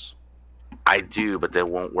bags. I do, but they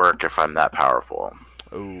won't work if I'm that powerful.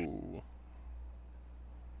 Ooh.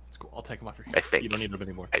 It's cool. I'll take them off your I hands. think. You don't need them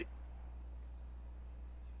anymore.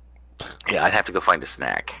 Yeah, I'd have to go find a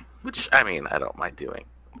snack, which, I mean, I don't mind doing.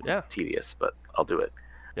 It's Yeah. tedious, but I'll do it.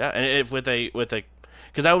 Yeah, and if with a,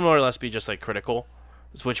 because that would more or less be just like critical,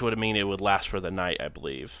 which would mean it would last for the night, I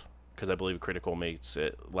believe, because I believe critical makes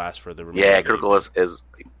it last for the remainder. Yeah, of the critical is,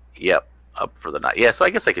 yep, up for the night. Yeah, so I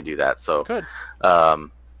guess I could do that. So, Good.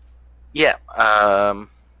 Yeah. All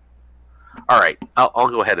right, I'll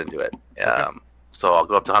go ahead and do it. So I'll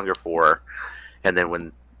go up to hunger 4, and then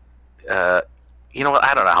when, you know what?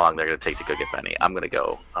 I don't know how long they're gonna take to go get Benny. I'm gonna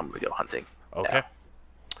go hunting. Okay.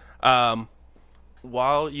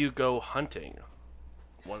 While you go hunting,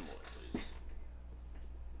 one more, please.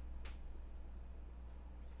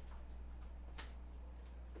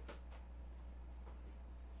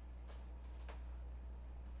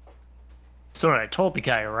 So I told the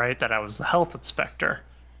guy, right, that I was the health inspector.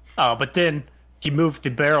 But then he moved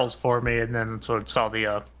the barrels for me, and then so I saw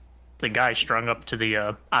the guy strung up to the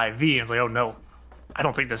IV, and I was like, oh no, I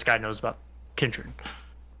don't think this guy knows about Kindred.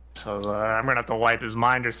 So I'm gonna have to wipe his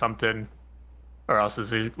mind or something, or else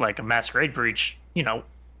this is like a masquerade breach. You know,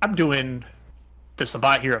 I'm doing the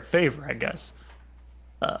Sabat here a favor, I guess.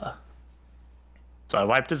 So I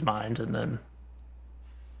wiped his mind, and then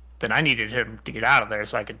then I needed him to get out of there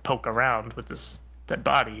so I could poke around with this dead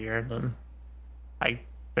body here. And then I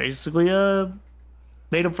basically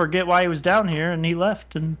made him forget why he was down here, and he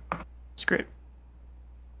left, and it's great.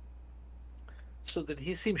 So did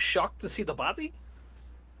he seem shocked to see the body?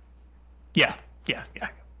 Yeah.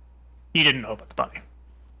 He didn't know about the body.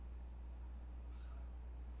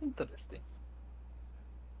 Interesting.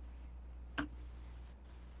 I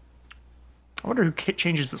wonder who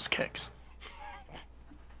changes those kicks.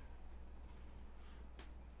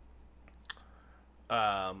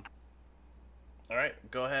 All right,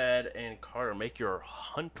 go ahead and Carter, make your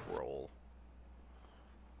hunt roll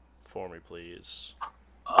for me, please.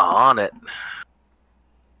 On it.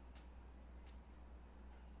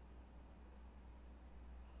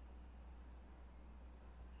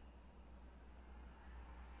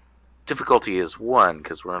 Difficulty is 1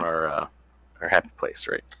 because we're in our happy place,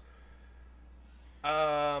 right?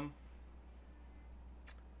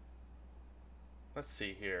 Let's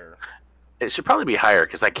see here. It should probably be higher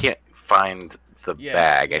because I can't find the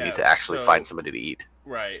bag. I need to actually find somebody to eat.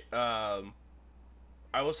 Right. I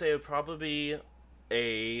will say it would probably be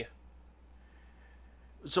a...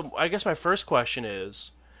 So I guess my first question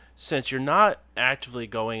is, since you're not actively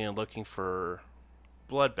going and looking for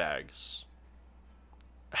blood bags,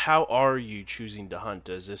 how are you choosing to hunt,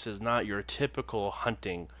 as this is not your typical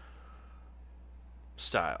hunting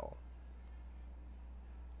style?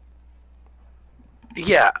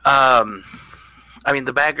 Yeah, I mean,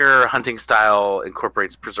 the bagger hunting style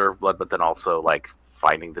incorporates preserved blood, but then also, like,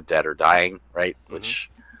 finding the dead or dying, right? Mm-hmm. Which,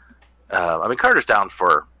 I mean, Carter's down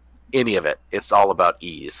for any of it. It's all about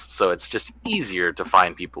ease. So it's just easier to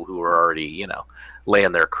find people who are already, you know,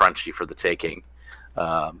 laying there crunchy for the taking.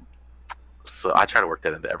 So I try to work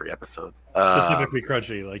that into every episode. Specifically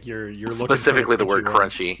crunchy, like you're looking specifically for the word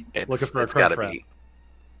crunchy. Looking for it's a got to crunch be.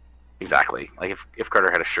 Exactly. Like if Carter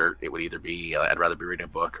had a shirt, it would either be I'd rather be reading a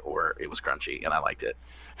book or it was crunchy, and I liked it.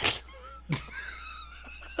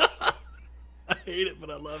 I hate it, but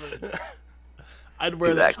I love it. I'd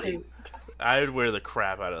wear that shirt. I would wear the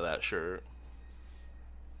crap out of that shirt.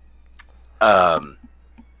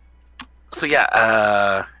 So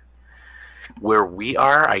yeah, where we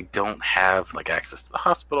are, I don't have like access to the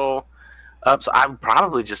hospital. So I would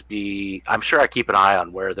probably just be. I'm sure I keep an eye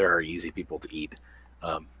on where there are easy people to eat,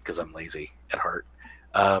 because I'm lazy at heart.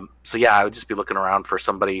 So yeah, I would just be looking around for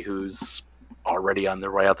somebody who's already on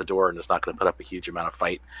their way out the door and is not going to put up a huge amount of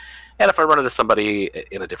fight. And if I run into somebody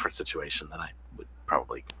in a different situation, then I would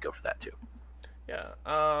probably go for that too. Yeah.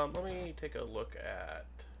 Let me take a look at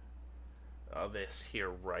this here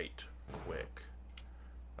right quick.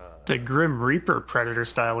 The Grim Reaper Predator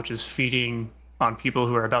style, which is feeding on people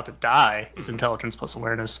who are about to die, is intelligence plus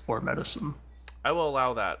awareness or medicine. I will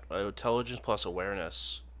allow that. Intelligence plus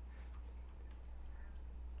awareness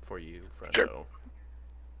for you, friendo. Sure.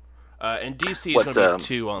 And DC is going to be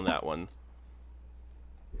 2 on that one.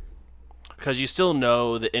 Because you still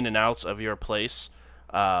know the in and outs of your place,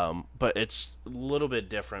 but it's a little bit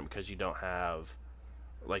different because you don't have,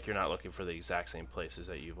 like, you're not looking for the exact same places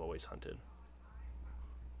that you've always hunted.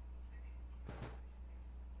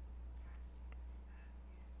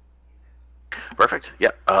 Perfect.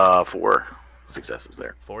 Yep. 4 successes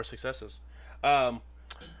there. 4 successes.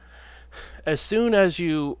 As soon as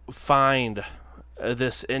you find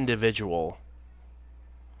this individual,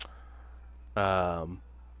 and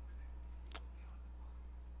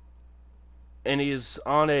he's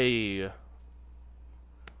on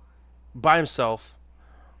by himself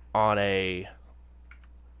on a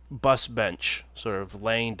bus bench, sort of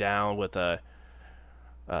laying down with a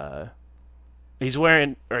he's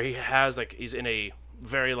wearing, or he has, like, he's in a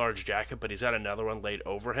very large jacket, but he's got another one laid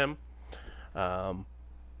over him. And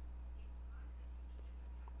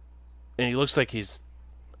he looks like he's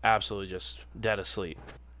absolutely just dead asleep.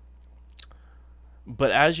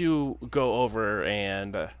 But as you go over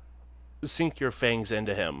and sink your fangs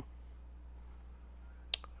into him,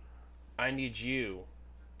 I need you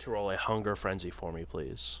to roll a hunger frenzy for me,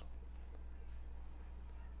 please.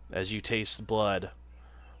 As you taste blood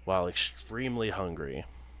while extremely hungry.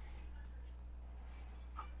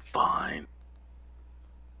 Fine.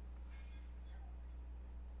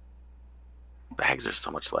 Bags are so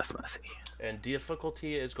much less messy. And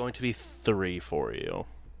difficulty is going to be 3 for you.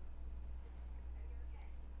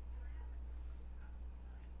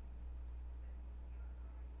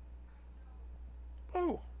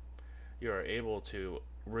 Oh. You are able to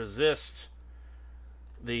resist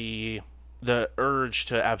the urge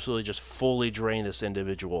to absolutely just fully drain this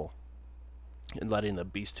individual and letting the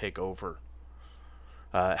beast take over.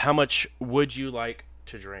 How much would you like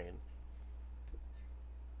to drain?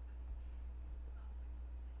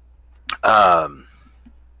 Um,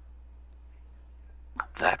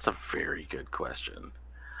 that's a very good question.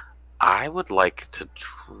 I would like to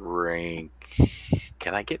drink.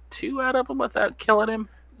 Can I get 2 out of him without killing him?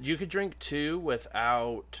 You could drink 2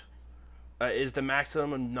 without. Is the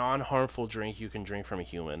maximum non-harmful drink you can drink from a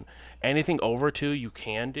human. Anything over 2 you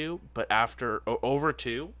can do, but over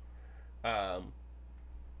 2,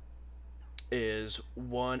 is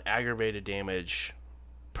 1 aggravated damage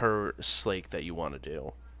per slake that you want to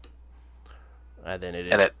do. And then it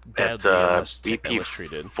is deadly unless treated.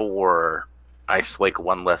 BP4, I slake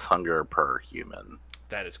 1 less hunger per human.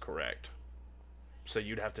 That is correct. So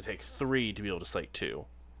you'd have to take 3 to be able to slake 2.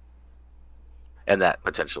 And that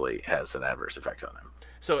potentially has an adverse effect on him.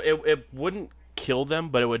 So it wouldn't kill them,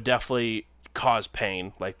 but it would definitely cause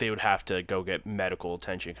pain. Like, they would have to go get medical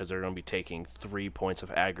attention because they're going to be taking 3 points of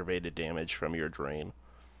aggravated damage from your drain.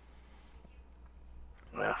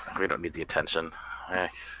 Well, we don't need the attention. I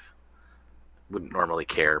wouldn't normally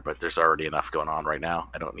care, but there's already enough going on right now.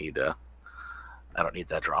 I don't need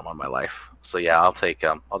that drama in my life. So yeah, I'll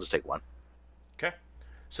just take 1. Okay.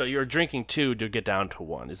 So you're drinking 2 to get down to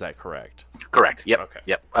 1. Is that correct? Correct. Yep. Okay.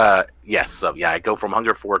 Yep. Yes. So yeah, I go from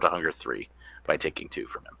hunger 4 to hunger 3 by taking 2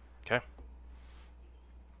 from him. Okay.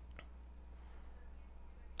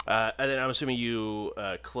 And then I'm assuming you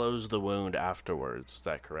close the wound afterwards. Is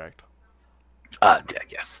that correct?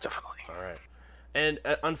 Yes, definitely. All right. And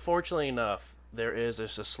unfortunately enough, there is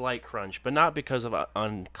just a slight crunch, but not because of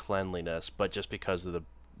uncleanliness, but just because of the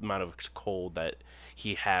amount of cold that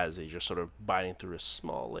he has. He's just sort of biting through a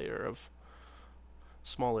small layer of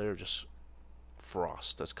just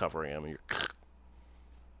frost that's covering him. And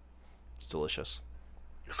it's delicious.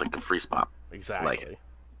 It's like a freeze pop. Exactly. Like it.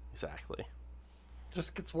 Exactly.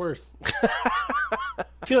 Just gets worse. I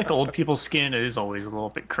feel like old people's skin is always a little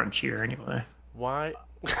bit crunchier anyway. Why?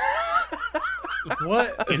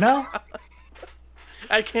 What? You know?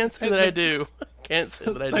 I can't say that I do. Can't say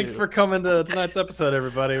that I do. Thanks for coming to tonight's episode,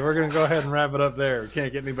 everybody. We're gonna go ahead and wrap it up there.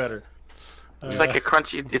 Can't get any better. It's like a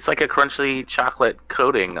crunchy chocolate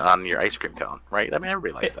coating on your ice cream cone, right? I mean,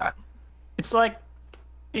 everybody likes that. It's like,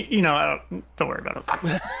 you know, don't worry about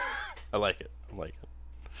it. I like it.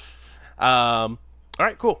 All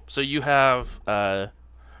right, cool. So you have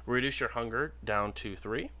reduced your hunger down to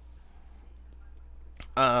 3.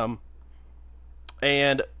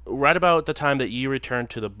 And right about the time that you return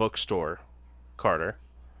to the bookstore, Carter,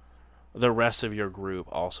 the rest of your group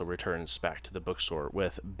also returns back to the bookstore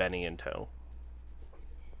with Benny in tow.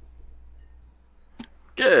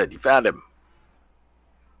 Good, you found him.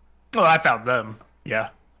 Oh, I found them. Yeah.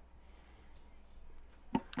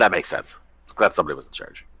 That makes sense. Glad somebody was in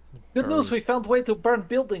charge. Good news, we found a way to burn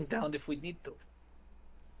building down if we need to.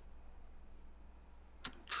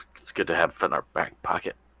 It's good to have in our back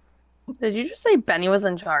pocket. Did you just say Benny was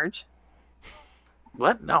in charge?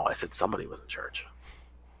 What? No, I said somebody was in charge.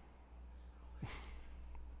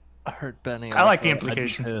 I heard Benny. I like the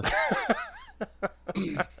implication.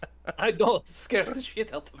 I don't scare the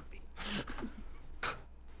shit out of me.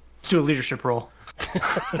 Let's do a leadership role.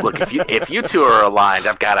 Look, if you two are aligned,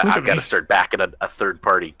 I've got to start backing a third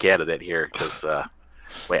party candidate here because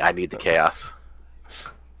wait, I need the chaos.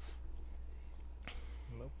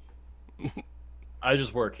 I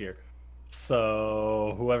just work here,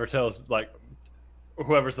 so whoever's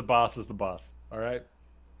the boss is the boss. All right.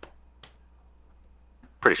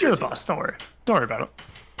 Pretty sure You're it's the boss. Don't worry. Don't worry about it.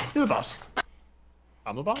 You're the boss.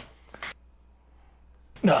 I'm the boss.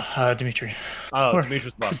 No, Dimitri. Oh, Or-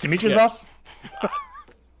 Dimitri's the boss. Is Dimitri the Yeah. boss?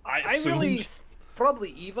 I really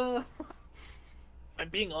probably Eva. I'm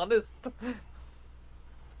being honest.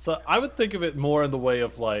 So I would think of it more in the way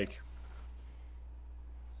of like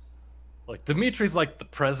Dimitri's like the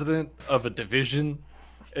president of a division,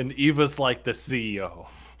 and Eva's like the CEO,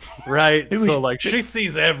 right? Maybe we So should- like she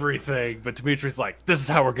sees everything, but Dimitri's like, "This is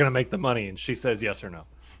how we're gonna make the money," and she says yes or no.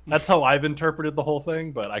 That's how I've interpreted the whole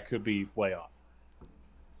thing, but I could be way off.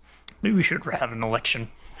 Maybe we should have an election.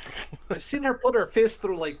 I've seen her put her fist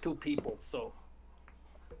through like 2 people, so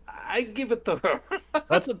I give it to her.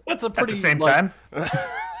 That's a pretty At the same like, time?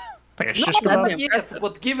 Like a shish that'd kebab? be Not yet,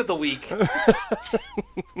 but give it a week.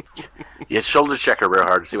 You shoulder check her real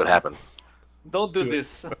hard to see what happens. Don't do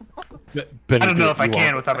this. Benny, I don't do know it, if I you can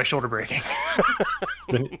won't. without my shoulder breaking.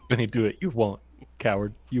 Benny, do it. You won't,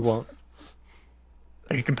 coward. You won't.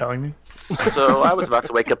 Are you compelling me? So I was about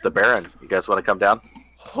to wake up the Baron. You guys want to come down?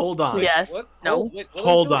 Hold on. Yes. What? No. Oh, wait, what are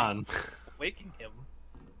Hold you doing? on. Waking him.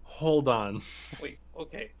 Hold on. Wait,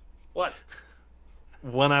 okay. What?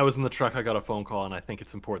 When I was in the truck, I got a phone call, and I think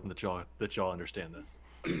it's important that y'all understand this.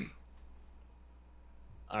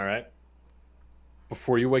 All right.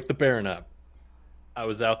 Before you wake the Baron up, I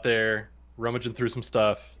was out there rummaging through some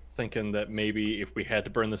stuff, thinking that maybe if we had to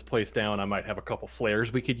burn this place down, I might have a couple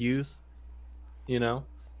flares we could use. You know?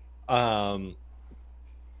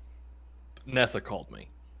 Nessa called me.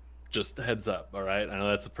 Just a heads up, all right? I know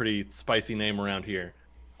that's a pretty spicy name around here.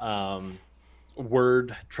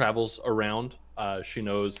 Word travels around. She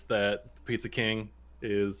knows that the Pizza King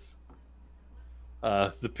is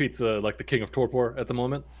the pizza, like the king of torpor at the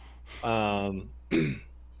moment.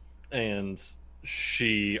 And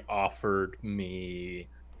she offered me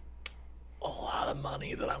a lot of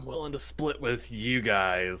money that I'm willing to split with you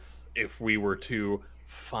guys if we were to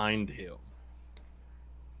find him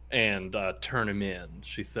and turn him in.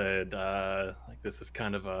 She said, like, this is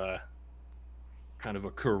kind of a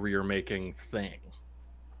career-making thing.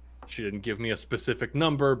 She didn't give me a specific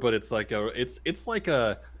number, but it's like a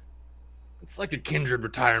Kindred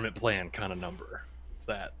retirement plan kind of number. If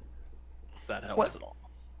that helps at all.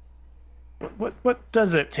 What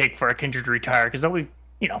does it take for a Kindred to retire? Because don't we,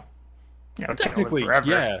 technically,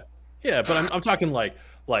 forever. yeah, but I'm talking like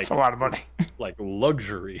It's a lot of money. like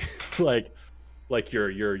luxury, like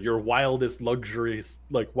your wildest luxuries,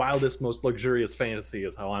 like wildest, most luxurious fantasy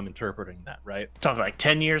is how I'm interpreting that, right? Talking like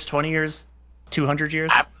 10 years, 20 years, 200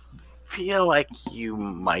 years. I feel like you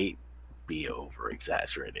might be over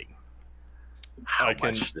exaggerating how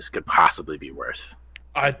much this could possibly be worth.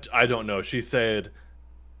 I don't know. She said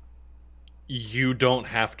you don't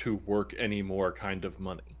have to work anymore kind of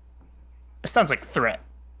money. It sounds like a threat.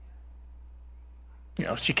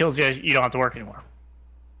 She kills you, you don't have to work anymore.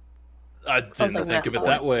 I didn't think of it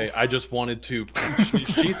that way. I just wanted to.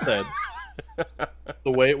 She said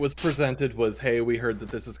the way it was presented was, "Hey, we heard that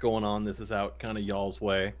this is going on. This is out kind of y'all's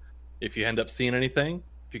way. If you end up seeing anything,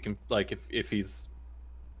 if you can, like, if he's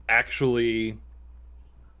actually,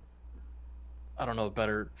 I don't know a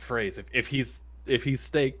better phrase. If he's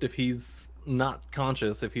staked, if he's not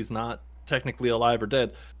conscious, if he's not technically alive or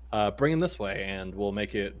dead, bring him this way, and we'll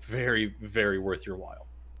make it very, very worth your while."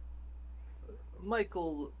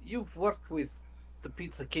 Michael, you've worked with the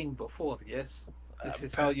Pizza King before, yes? This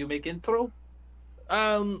is how you make intro?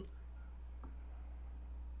 I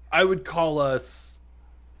would call us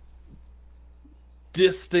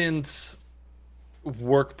distant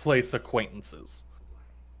workplace acquaintances.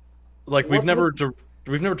 Like we've never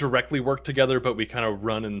directly worked together, but we kind of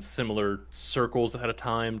run in similar circles at a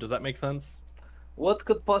time. Does that make sense? What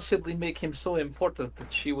could possibly make him so important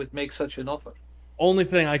that she would make such an offer? Only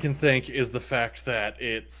thing I can think is the fact that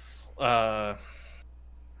it's Baron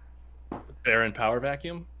Power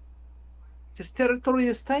Vacuum. His territory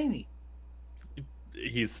is tiny.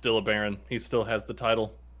 He's still a Baron. He still has the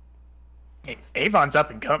title. Hey, Avon's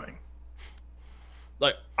up and coming.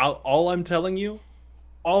 Like all I'm telling you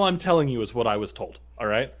is what I was told. All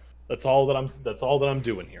right, that's all that I'm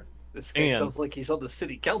doing here. This guy sounds like he's on the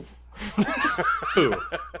city council. Who?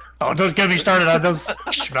 Oh, don't get me started on those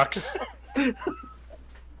schmucks.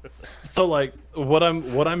 So, like, what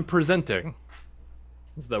I'm presenting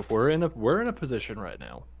is that we're in a position right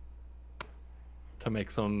now to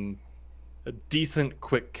make a decent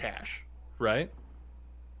quick cash, right?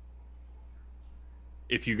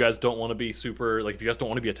 If you guys don't want to be if you guys don't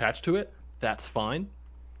want to be attached to it, that's fine.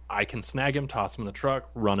 I can snag him, toss him in the truck,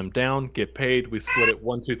 run him down, get paid. We split it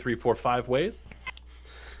 1, 2, 3, 4, 5 ways.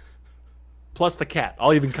 Plus the cat.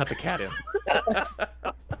 I'll even cut the cat in.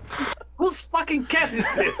 Whose fucking cat is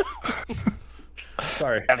this?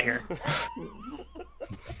 Sorry. Out of here.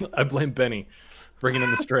 I blame Benny, bringing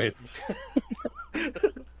in the strays.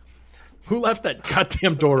 Who left that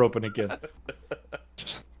goddamn door open again?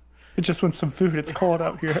 It just wants some food. It's cold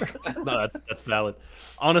out here. No, that's valid.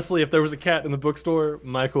 Honestly, if there was a cat in the bookstore,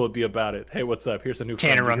 Michael would be about it. Hey, what's up? Here's a new.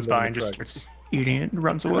 Tanner runs by and just starts eating it and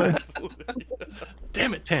runs away.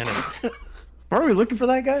 Damn it, Tanner. Were we looking for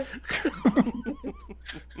that guy?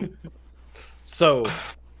 So,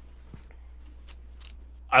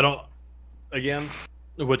 again,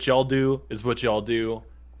 what y'all do is what y'all do.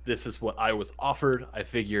 This is what I was offered. I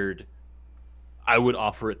figured I would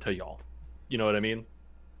offer it to y'all. You know what I mean?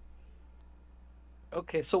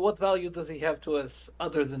 Okay, so what value does he have to us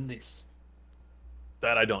other than this?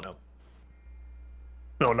 That I don't know.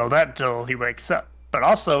 We'll know that until he wakes up. But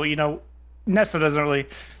also, Nessa doesn't really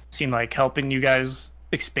seem like helping you guys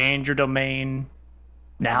expand your domain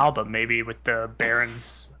now, but maybe with the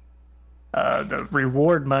Baron's the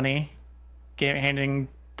reward money, handing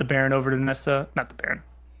the Baron over to Nessa. Not the Baron.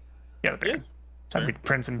 Yeah, the Baron. Yeah. Time to be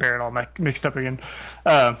Prince and Baron all mixed up again.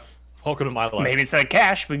 Welcome to my life. Maybe instead of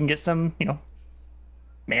cash, we can get some,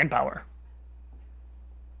 manpower.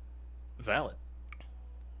 Valid.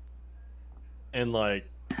 And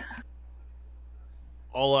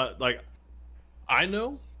I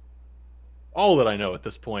know, all that I know at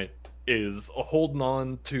this point is holding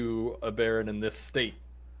on to a Baron in this state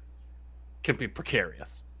can be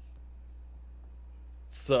precarious.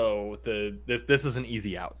 So this is an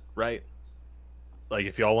easy out, right? Like,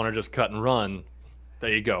 if y'all want to just cut and run, there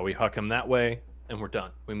you go. We huck him that way, and we're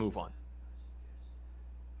done. We move on.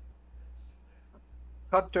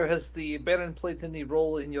 Carter, has the Baron played any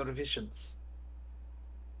role in your visions?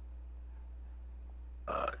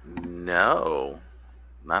 No,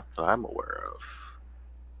 not that I'm aware of.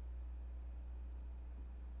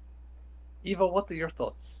 Eva, what are your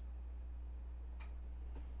thoughts?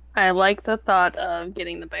 I like the thought of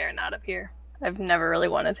getting the Baron out of here. I've never really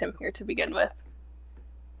wanted him here to begin with.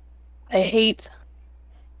 I hate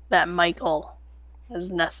that Michael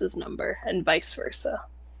has Ness's number and vice versa.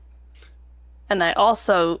 And I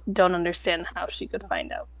also don't understand how she could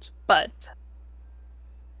find out. But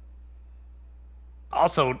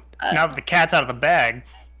Also, now that the cat's out of the bag,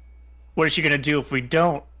 what is she going to do if we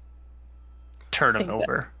don't turn him Exactly.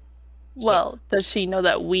 over? well, does she know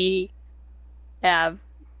that we have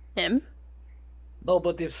him? No,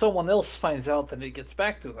 but if someone else finds out, then it gets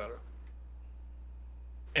back to her.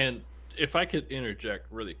 And if I could interject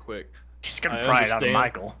really quick, She's going I to pry it out of understand.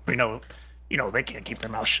 Michael. We know, they can't keep their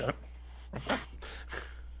mouth shut. are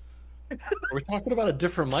we talking about a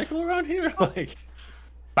different Michael around here? Like,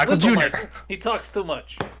 Michael Little Jr. Michael. He talks too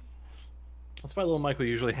much. that's why little Michael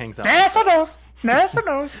usually hangs out. Nessa knows. Nessa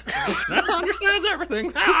knows. Nessa understands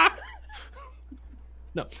everything.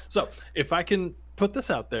 No, so if I can put this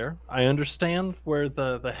out there, I understand where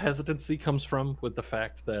the hesitancy comes from with the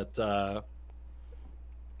fact that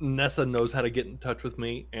Nessa knows how to get in touch with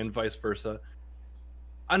me and vice versa.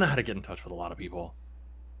 I know how to get in touch with a lot of people.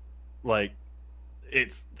 Like,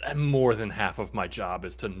 it's more than half of my job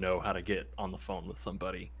is to know how to get on the phone with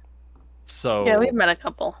somebody. So Yeah, we've met a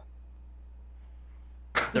couple.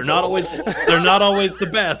 they're not always the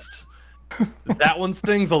best. That one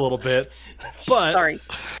stings a little bit, but Sorry.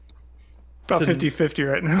 About To- 50-50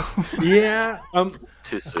 right now. yeah,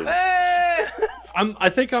 Too soon. I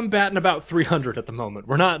think I'm batting about 300 at the moment.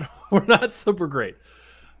 We're not super great,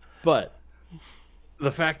 but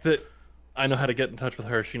the fact that I know how to get in touch with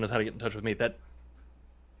her, she knows how to get in touch with me. That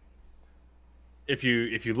if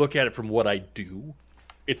you look at it from what I do,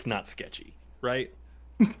 it's not sketchy, right?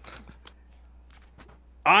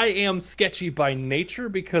 I am sketchy by nature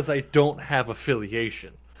because I don't have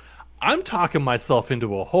affiliation. I'm talking myself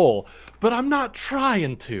into a hole, but I'm not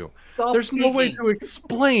trying to. Stop There's no way digging. to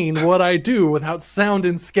explain what I do without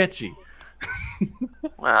sounding sketchy.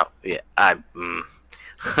 Well, yeah,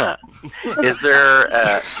 is there,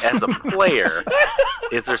 as a player,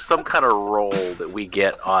 is there some kind of role that we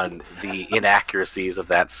get on the inaccuracies of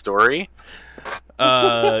that story?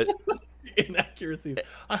 Inaccuracies.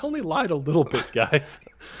 I only lied a little bit, guys.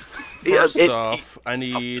 First it- off, I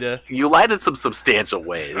need. You lied in some substantial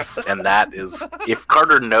ways, and that is, if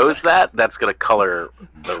Carter knows that, that's going to color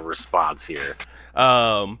the response here. Just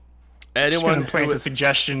going Anyone to plant who a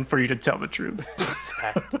suggestion for you to tell the truth.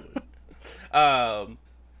 Exactly.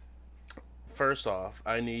 First off,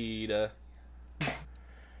 I need. Oh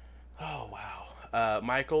wow,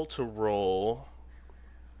 Michael to roll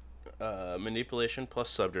manipulation plus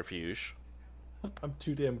subterfuge, I'm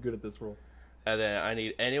too damn good at this role. and then I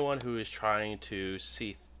need anyone who is trying to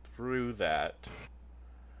see through that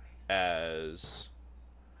as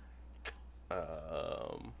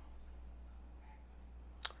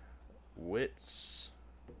wits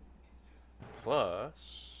plus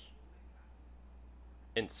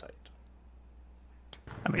insight.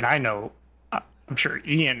 I mean, I know. I'm sure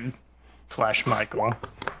Ian / Michael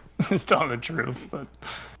is telling the truth, but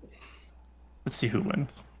let's see who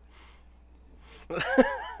wins.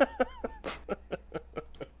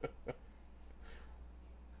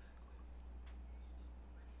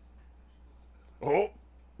 Oh,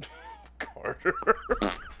 Carter.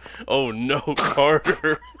 Oh no,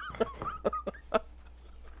 Carter.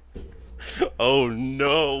 Oh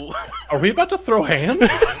no. Are we about to throw hands?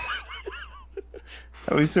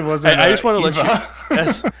 At least it wasn't. I just want to let Eva. you.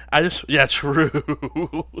 Yes, yeah, true.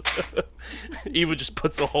 Eva just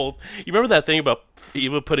puts a hole. You remember that thing about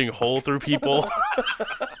Eva putting a hole through people?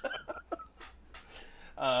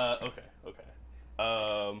 Okay.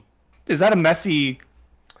 Is that a messy?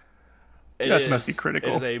 It That's is- messy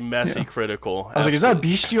critical. It is a messy Yeah. critical. I was like, is that a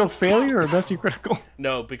absolutely. bestial failure or messy critical?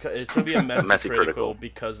 No, because it's gonna be a messy, messy critical, critical.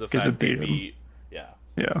 because the 'Cause fact it they beat him. beat. Yeah.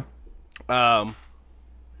 Yeah.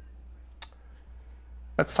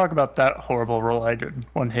 Let's talk about that horrible roll I did.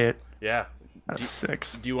 One hit. Yeah. That's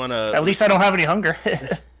 6. Do you want to? At least I don't have any hunger.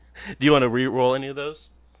 Do you want to re-roll any of those?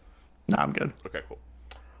 No, I'm good. Okay, cool.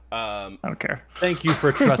 I don't care. Thank you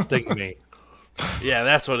for trusting me. Yeah,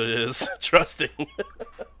 that's what it is. Trusting.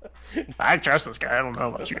 I trust this guy. I don't know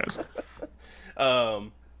about you guys.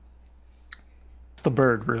 It's the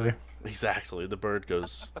bird, really. Exactly. The bird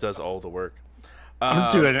does all the work. I'm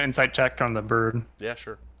gonna do an insight check on the bird. Yeah,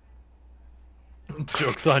 sure.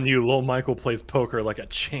 Joke's on you. Lil Michael plays poker like a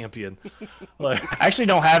champion. Like, I actually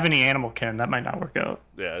don't have any animal kin. That might not work out.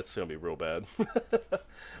 Yeah, it's gonna be real bad.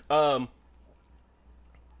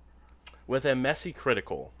 With a messy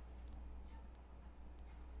critical.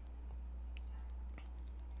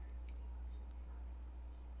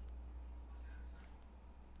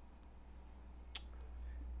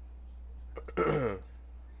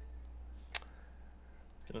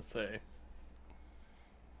 gonna say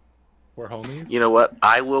we're homies. You know what?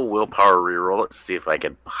 I will willpower reroll it to see if I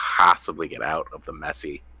can possibly get out of the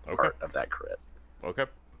messy part of that crit. Okay.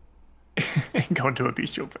 Go into a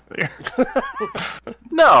bestial failure.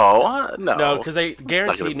 No. No, because they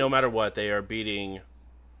guarantee gonna be- no matter what they are beating.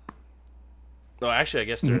 No, actually, I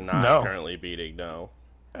guess they're not No. currently beating. No.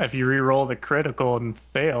 If you re-roll the critical and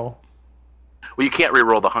fail, Well, you can't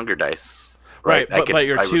reroll the hunger dice. Right, I but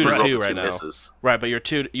you're I would 2 to reroll 2 the right now. misses. Right, but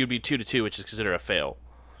you'd be 2 to 2, which is considered a fail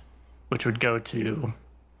which would go to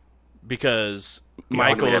because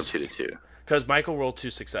Why do we have Michael's 2 to 2? because Michael rolled 2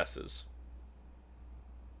 successes.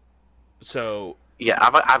 So Yeah,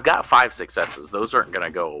 I've got 5 successes. Those aren't going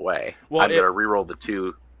to go away. Well, I'm going to reroll the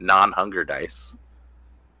 2 non-hunger dice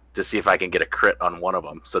to see if I can get a crit on one of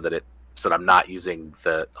them, so that I'm not using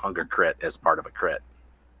the hunger crit as part of a crit.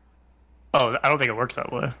 Oh, I don't think it works that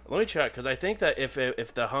way. let me check because I think that if the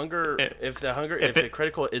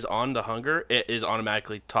critical is on the hunger, it is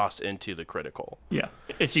automatically tossed into the critical. Yeah.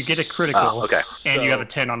 If you get a critical okay. and you So- have a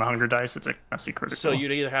 10 on the hunger dice, it's a messy critical. So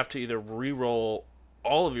you'd either have to re-roll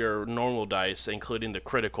all of your normal dice, including the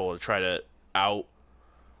critical, to try to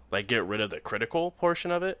get rid of the critical portion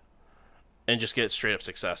of it, and just get straight up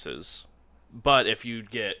successes. But if you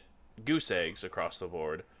get goose eggs across the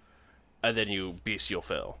board, and then you bestial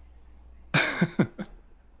fail.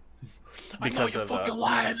 Because of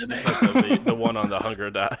lying to me. the one on the hunger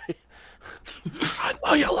die. I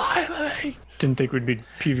know you're lying to me. Didn't think we'd be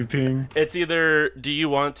PvPing. It's either do you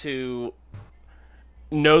want to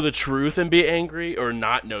know the truth and be angry, or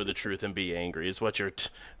not know the truth and be angry is what your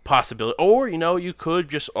possibility. Or you could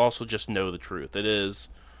just know the truth. It is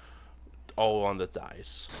all on the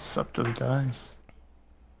dice. It's up to the dice.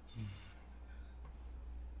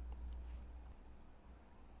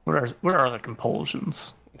 What are the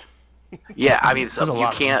compulsions? Yeah, I mean, so There's a you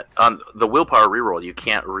lot of can't on the willpower reroll. You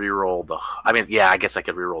can't reroll the. I mean, yeah, I guess I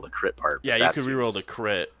could reroll the crit part. Yeah, That you could reroll the seems-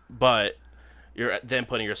 crit, but you're then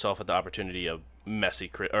putting yourself at the opportunity of messy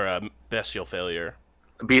crit or a bestial failure.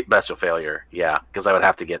 bestial failure. Yeah, because I would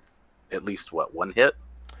have to get at least one hit.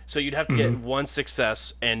 So you'd have to get one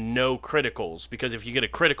success and no criticals, because if you get a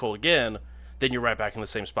critical again, then you're right back in the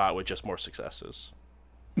same spot with just more successes.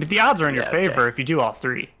 But the odds are in your Yeah, okay. favor if you do all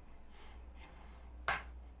 3.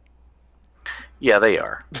 Yeah, they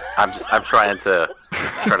are. I'm trying to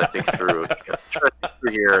think through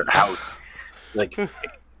here how, like,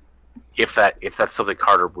 if that's something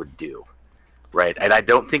Carter would do, right? And I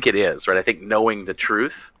don't think it is, right? I think knowing the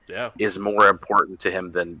truth is more important to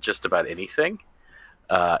him than just about anything.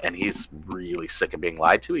 And he's really sick of being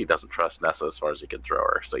lied to. He doesn't trust Nessa as far as he can throw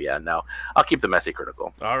her. So yeah, no, I'll keep the messy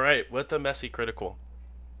critical. All right, with the messy critical.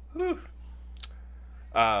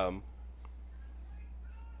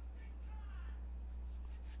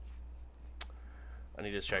 I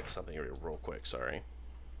need to check something real quick. Sorry.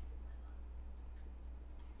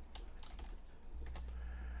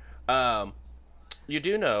 You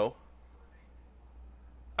do know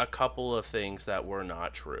a couple of things that were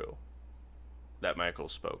not true that Michael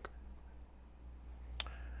spoke.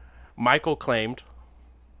 Michael claimed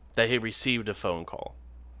that he received a phone call.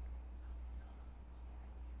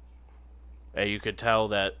 And you could tell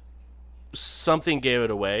that something gave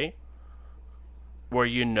it away where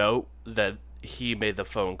you know that he made the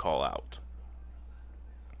phone call out.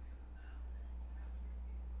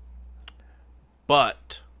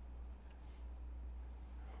 But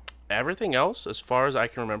everything else, as far as I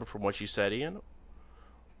can remember from what you said, Ian,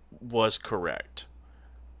 was correct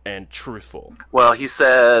and truthful. Well, he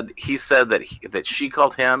said that she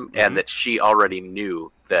called him and that she already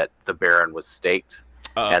knew that the Baron was staked.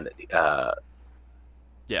 And yeah.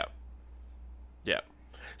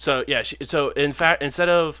 So yeah, so in fact, instead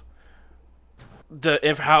of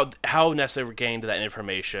how Nessa gained that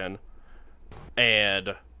information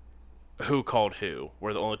and who called who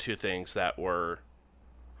were the only two things that were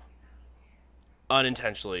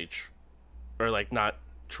unintentionally or like not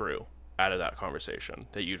true out of that conversation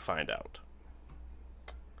that you'd find out.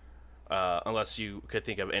 Unless you could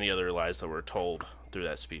think of any other lies that were told through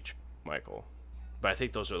that speech, Michael. But I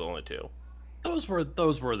think those are the only two. Those were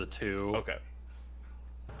the two. Okay.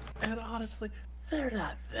 And honestly, they're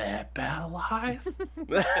not that bad lies.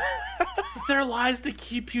 They're lies to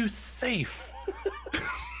keep you safe.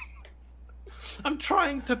 I'm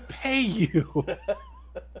trying to pay you.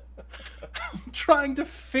 I'm trying to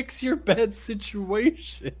fix your bed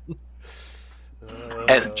situation.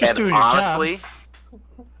 And Just doing your job.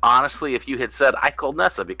 honestly, if you had said I called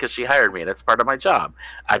Nessa because she hired me and it's part of my job,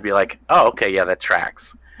 I'd be like, oh, okay, yeah, that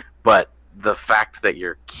tracks. But the fact that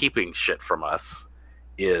you're keeping shit from us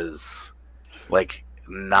is like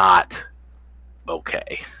not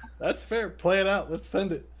okay. That's fair. Play it out. Let's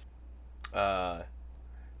send it.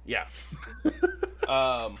 Yeah.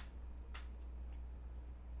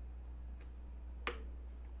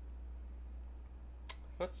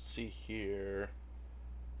 Let's see here.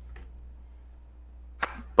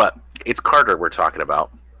 But it's Carter we're talking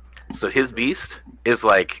about. So his beast is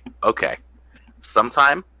like, okay,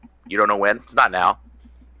 sometime, you don't know when, it's not now,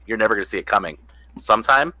 you're never going to see it coming.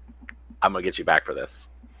 Sometime, I'm going to get you back for this.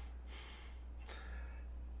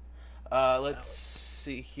 Let's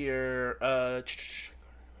see here.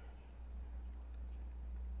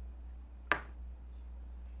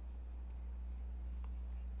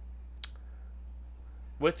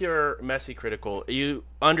 With your messy critical, you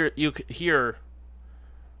hear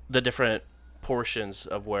the different portions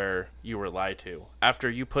of where you were lied to after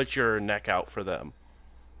you put your neck out for them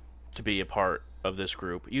to be a part of this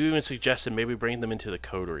group. You even suggested maybe bringing them into the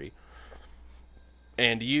coterie,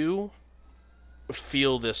 and you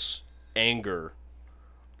feel this anger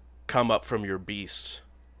come up from your beast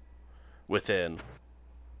within.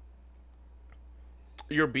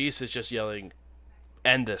 Your beast is just yelling,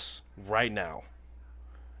 end this right now.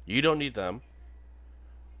 You don't need them.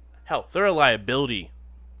 Hell, they're a liability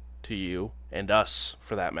to you and us,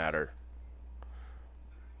 for that matter.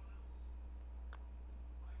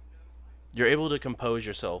 You're able to compose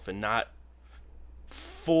yourself and not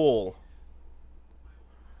full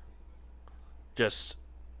just...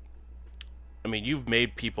 I mean, you've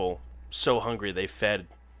made people so hungry they fed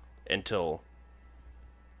until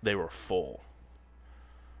they were full.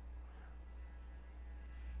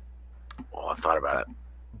 Oh, I thought about it.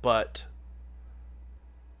 But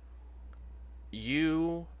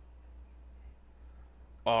you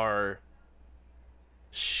are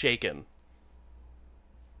shaken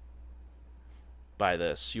by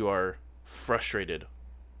this. You are frustrated.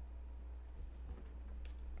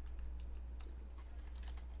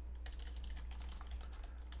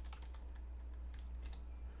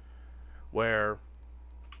 Where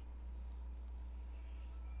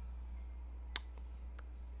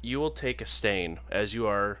you will take a stain as you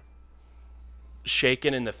are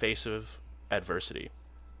shaken in the face of adversity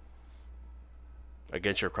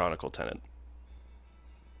against your Chronicle tenant.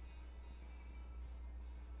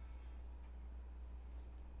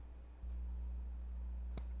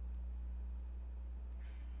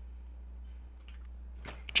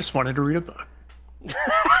 Just wanted to read a book.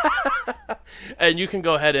 And you can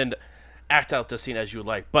go ahead and act out the scene as you would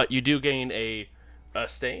like, but you do gain a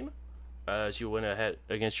stain as you went ahead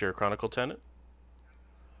against your Chronicle tenant.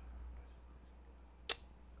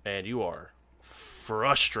 And you are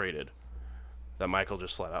frustrated that Michael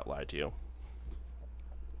just flat out lied to you.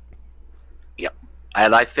 Yep.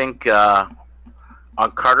 And I think on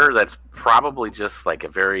Carter, that's probably just like a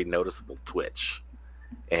very noticeable twitch.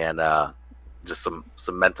 And just some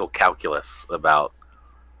mental calculus about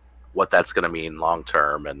what that's going to mean long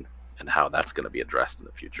term and how that's going to be addressed in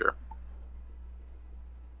the future.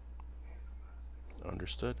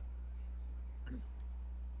 Understood.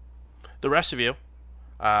 The rest of you,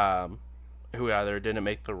 who either didn't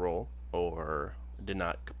make the roll or did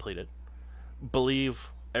not complete it, believe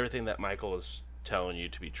everything that Michael is telling you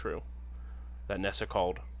to be true. That Nessa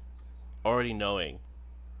called, already knowing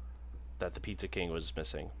that the Pizza King was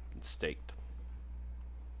missing and staked.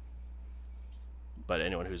 But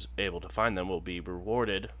anyone who's able to find them will be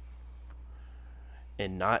rewarded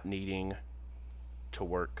in not needing to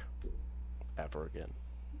work ever again.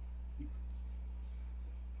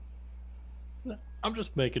 I'm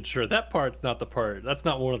just making sure that part's not the part. That's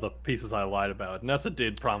not one of the pieces I lied about. Nessa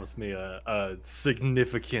did promise me a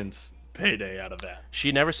significant payday out of that.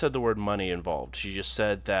 She never said the word money involved. She just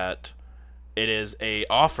said that it is a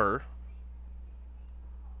offer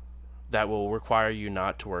that will require you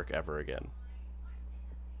not to work ever again.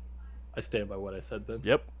 I stand by what I said then.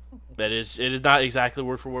 Yep. It is not exactly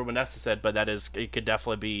word for word what Nessa said, but it could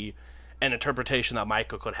definitely be an interpretation that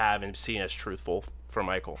Michael could have and seen as truthful for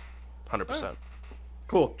Michael. 100%.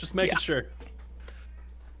 Cool. Just making sure.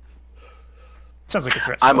 Sounds like a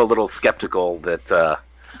threat. I'm a little skeptical that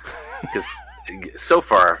because so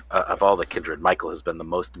far of all the kindred, Michael has been the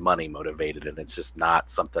most money motivated, and it's just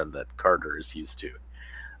not something that Carter is used to.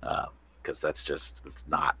 Because it's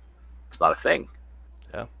not a thing.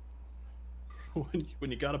 Yeah.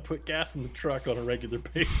 When you gotta put gas in the truck on a regular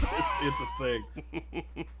basis, it's a thing.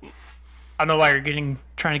 I don't know why you're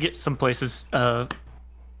trying to get some places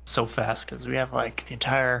so fast, because we have like the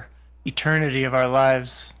entire eternity of our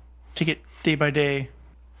lives to get day by day.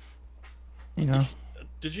 You know.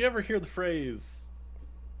 Did you ever hear the phrase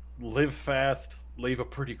 "live fast, leave a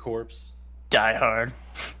pretty corpse"? Die hard.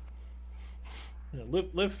 Yeah,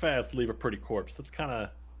 live fast, leave a pretty corpse.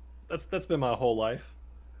 That's been my whole life.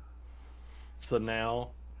 So now,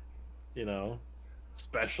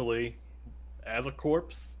 especially as a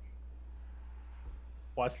corpse,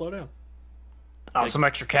 why slow down? Some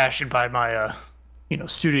extra cash should buy my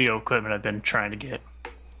studio equipment I've been trying to get.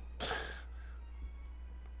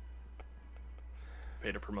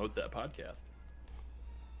 Pay to promote that podcast.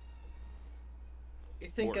 I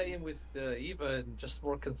think I am with Eva and just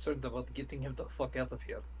more concerned about getting him the fuck out of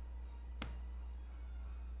here.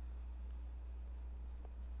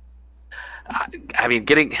 I mean,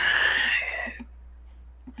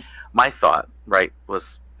 my thought, right,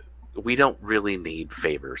 was we don't really need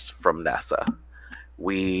favors from Nessa.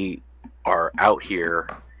 We are out here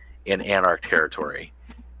in Anarch territory,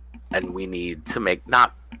 and we need to make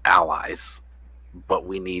not allies, but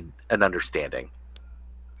we need an understanding.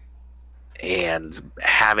 And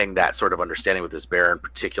having that sort of understanding with this Baron,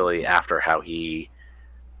 particularly after how he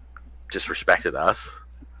disrespected us,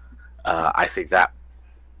 I think that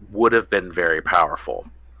would have been very powerful.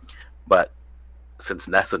 But since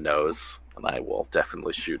Nessa knows, and I will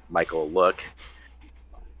definitely shoot Michael a look.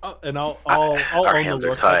 And I'll our own hands the are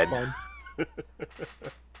Lord, tied. that's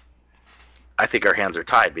fine. I think our hands are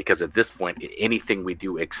tied because at this point, anything we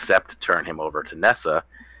do except turn him over to Nessa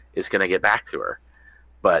is going to get back to her.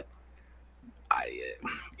 But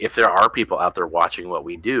if there are people out there watching what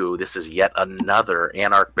we do, this is yet another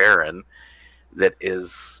Anarch Baron that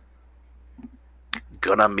is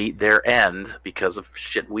gonna meet their end because of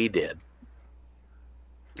shit we did.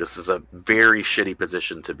 This is a very shitty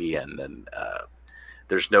position to be in, and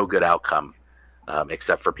there's no good outcome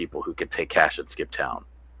except for people who can take cash and skip town.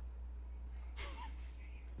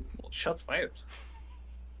 Well, shots fired.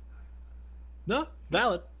 No,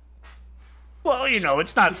 valid. Well,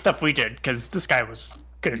 it's not stuff we did, because this guy was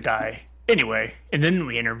gonna die anyway, and then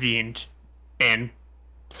we intervened and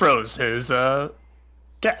froze his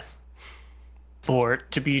death for it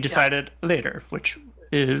to be decided later, which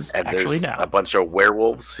is And actually there's now. a bunch of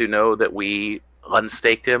werewolves who know that we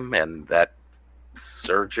unstaked him, and that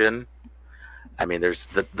surgeon. I mean, there's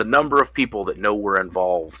the number of people that know we're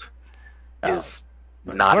involved is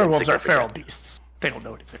not Werewolves are insignificant. feral beasts. They don't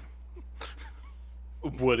know anything.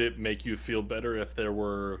 Would it make you feel better if there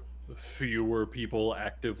were fewer people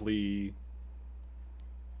actively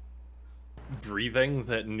breathing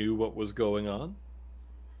that knew what was going on?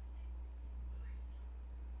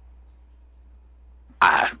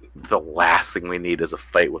 The last thing we need is a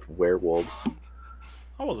fight with werewolves.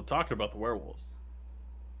 I wasn't talking about the werewolves.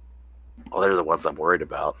 Well, they're the ones I'm worried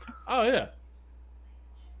about. Oh, yeah.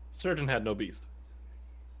 Surgeon had no beast.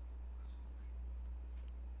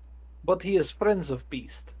 But he is friends of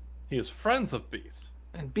Beast, He is friends of beast.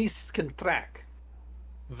 and Beasts can track.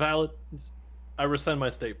 Valid. I rescind my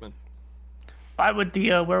statement. Why would the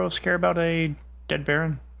werewolves care about a dead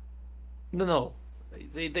baron? No.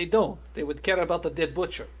 They don't. They would care about the dead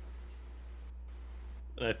butcher.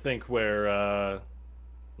 And I think where,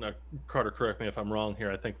 now Carter, correct me if I'm wrong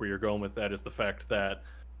here, I think where you're going with that is the fact that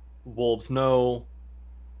wolves know,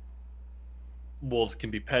 wolves can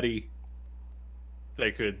be petty,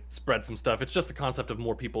 they could spread some stuff. It's just the concept of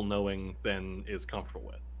more people knowing than is comfortable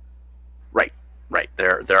with. Right.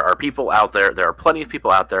 There are people out there. There are plenty of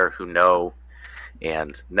people out there who know,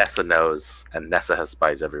 and Nessa knows, and Nessa has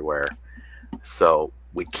spies everywhere. So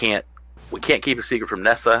we can't keep a secret from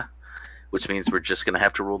Nessa, which means we're just going to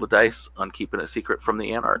have to roll the dice on keeping it secret from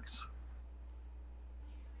the Anarchs.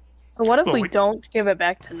 But what if Well, we we- don't give it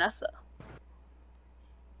back to Nessa?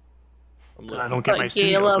 I'm I listening. don't get my Like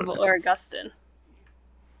studio Caleb equipment. or Augustin.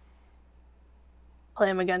 Play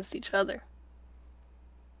them against each other.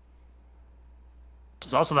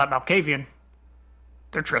 There's also that Malkavian.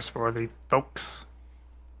 They're trustworthy folks.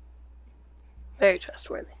 Very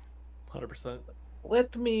trustworthy. 100%.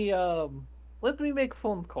 Let me make a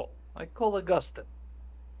phone call. I call Augustin.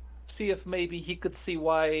 See if maybe he could see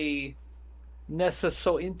why Nessa's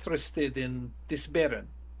so interested in this Baron.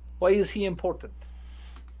 Why is he important?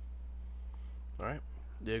 All right.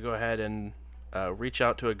 You go ahead and reach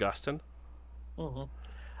out to Augustin. Mm-hmm.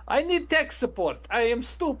 I need tech support. I am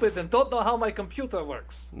stupid and don't know how my computer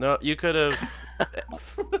works. No, you could have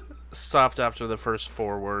stopped after the first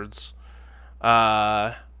 4 words.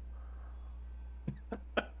 That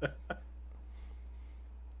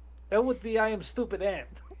would be I am stupid and.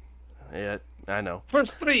 Yeah, I know.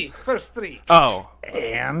 First three. Oh.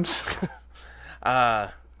 And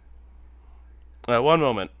One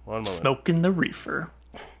moment. smoking the reefer.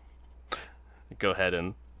 Go ahead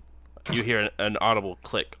and you hear an audible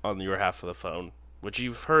click on your half of the phone, which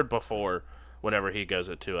you've heard before whenever he goes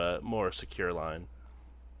it to a more secure line.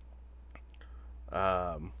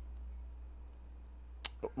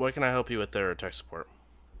 What can I help you with there, tech support?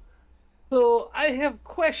 So I have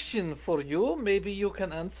question for you. Maybe you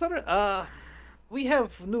can answer. We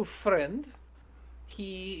have new friend.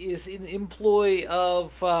 He is in employ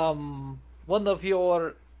of one of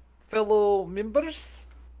your fellow members.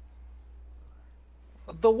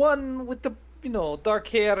 The one with the dark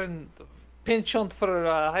hair and penchant for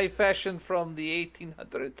high fashion from the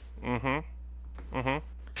 1800s.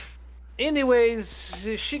 Anyways,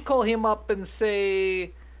 she call him up and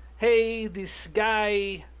say, "Hey, this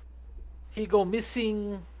guy, he go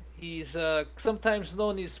missing. He's sometimes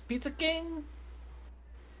known as Pizza King."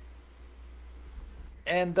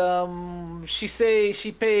 And she say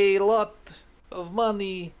she pay a lot of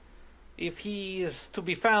money if he is to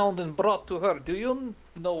be found and brought to her. Do you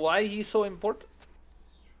know why he's so important?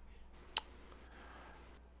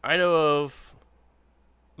 I know of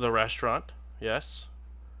the restaurant, yes.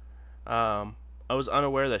 I was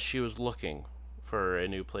unaware that she was looking for a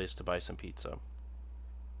new place to buy some pizza.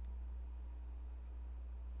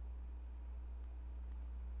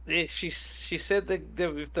 She said that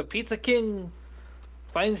if the Pizza King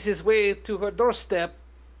finds his way to her doorstep,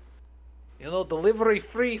 delivery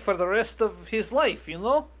free for the rest of his life,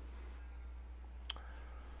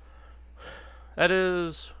 That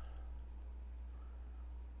is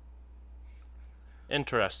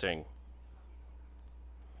interesting.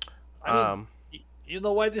 I mean, you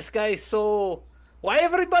know why this guy is so... Why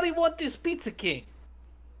everybody want this Pizza King?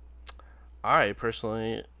 I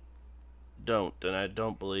personally don't, and I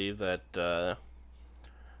don't believe that that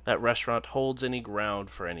restaurant holds any ground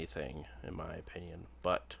for anything, in my opinion.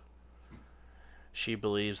 But she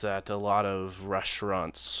believes that a lot of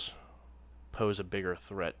restaurants pose a bigger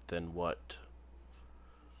threat than what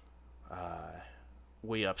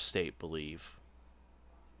we upstate believe.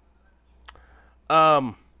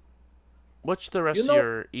 What's the rest of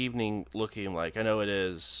your evening looking like? I know it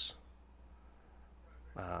is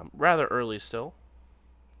rather early still.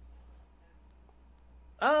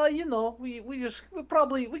 We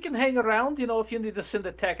can hang around, if you need to send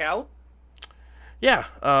a tech out. Yeah,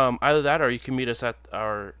 either that or you can meet us at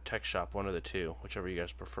our tech shop, one of the two, whichever you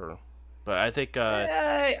guys prefer. But I think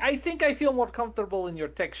I think I feel more comfortable in your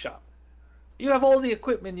tech shop. You have all the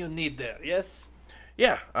equipment you need there, yes?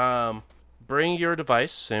 Yeah, bring your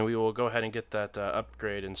device and we will go ahead and get that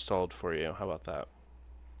upgrade installed for you. How about that?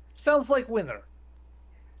 Sounds like winner.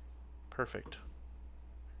 Perfect.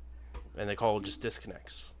 And the call just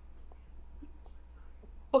disconnects.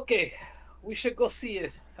 Okay, we should go see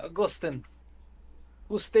Augustin,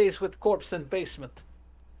 who stays with corpse in basement.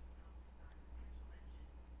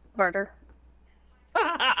 Carter.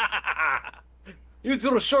 You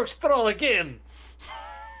drew a short straw again.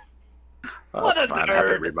 Oh, What a fine, I have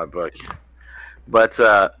to nerd. read my book. But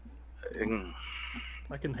I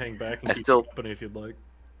can hang back and I keep still- company if you'd like.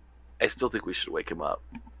 I still think we should wake him up.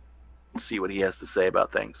 See what he has to say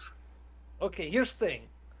about things. Okay, here's the thing.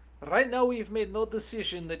 Right now we've made no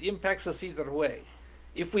decision that impacts us either way.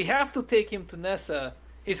 If we have to take him to Nessa,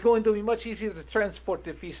 he's going to be much easier to transport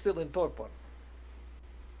if he's still in Torpor.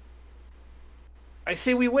 I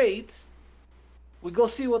say we wait. We go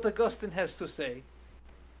see what Augustin has to say.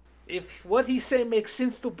 If what he say makes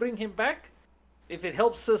sense to bring him back, if it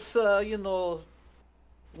helps us,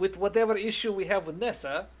 with whatever issue we have with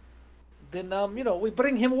Nessa, then, we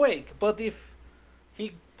bring him awake. But if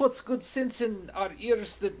he puts good sense in our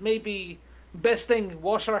ears that maybe best thing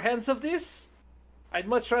wash our hands of this, I'd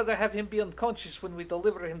much rather have him be unconscious when we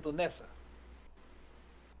deliver him to Nessa.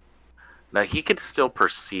 Now he can still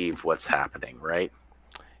perceive what's happening, right?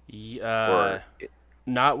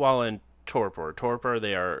 Not while in torpor. Torpor,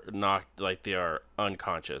 they are knocked, like they are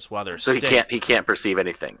unconscious. While they're So staked, he can't perceive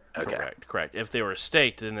anything. Okay. Correct. If they were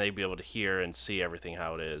staked, then they'd be able to hear and see everything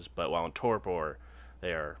how it is. But while in torpor,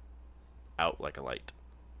 they are out like a light.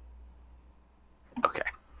 Okay.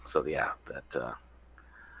 So yeah, that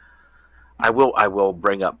I will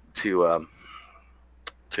bring up to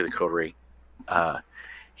to the coterie.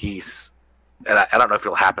 He's, and I don't know if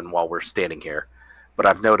it'll happen while we're standing here, but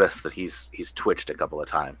I've noticed that he's twitched a couple of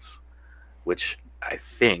times, which I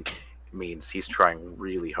think means he's trying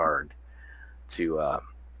really hard to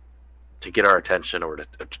get our attention or to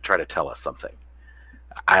try to tell us something.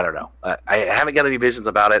 I don't know. I haven't got any visions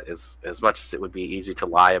about it. As much as it would be easy to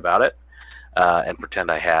lie about it and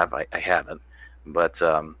pretend I have, I haven't. But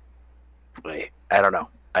I don't know.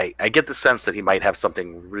 I get the sense that he might have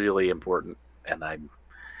something really important, and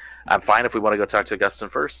I'm fine if we want to go talk to Augustin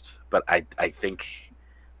first. But I think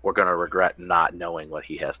we're going to regret not knowing what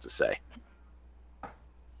he has to say.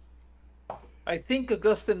 I think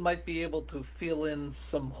Augustin might be able to fill in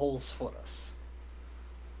some holes for us.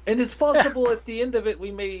 And it's possible at the end of it we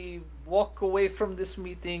may walk away from this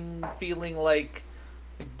meeting feeling like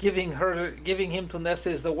giving him to Nessa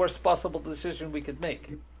is the worst possible decision we could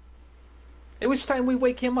make. At which time we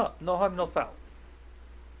wake him up. No harm, no foul.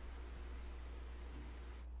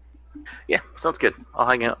 Yeah, sounds good. I'll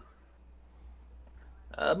hang out.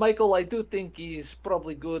 Michael, I do think he's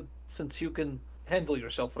probably good since you can handle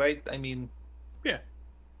yourself, right? I mean, Yeah.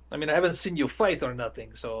 I haven't seen you fight or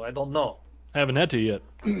nothing, so I don't know. I haven't had to yet.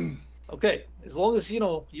 Okay, as long as,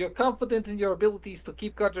 you're confident in your abilities to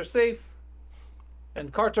keep Carter safe,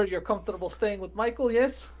 and Carter, you're comfortable staying with Michael,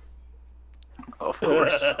 yes? Of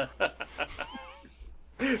course.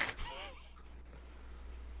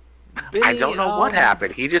 Benny, I don't know what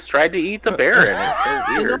happened. He just tried to eat the Baron. It's so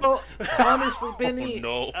weird. Honestly, Benny,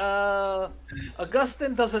 no.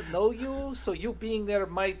 Augustin doesn't know you, so you being there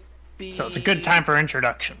might be... So it's a good time for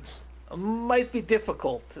introductions. Might be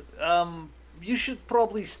difficult. You should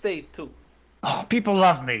probably stay, too. Oh, people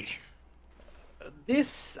love me.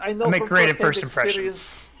 This, I know I make from great at first-hand first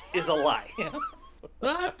experience, impressions. is a lie.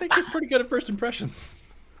 I think he's pretty good at first impressions.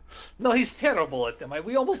 No, he's terrible at them.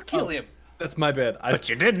 We almost kill him. That's my bad. But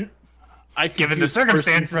you didn't. Given the confused first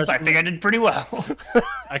circumstances, I think I did pretty well.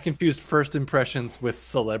 I confused first impressions with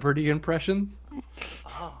celebrity impressions.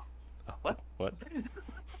 Oh. What?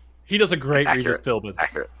 He does a great Regis Accurate. Philbin.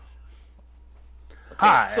 Accurate.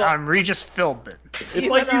 Hi, so- I'm Regis Philbin. It's Ian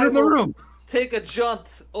like and he's I in the will room. Take a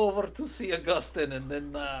jaunt over to see Augustin, and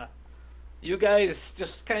then you guys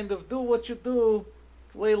just kind of do what you do,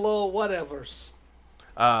 lay low, whatevers.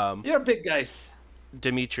 You're big guys.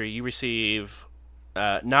 Dimitri, you receive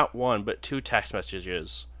not one but 2 text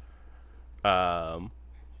messages from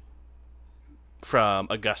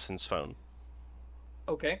Augustin's phone.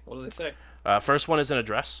 Okay, what do they say? First one is an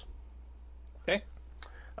address. Okay.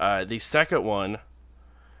 The second one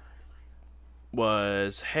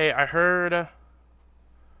was, hey, I heard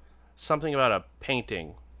something about a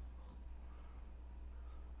painting.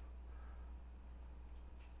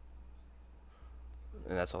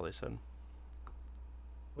 And that's all they said.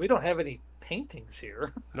 We don't have any paintings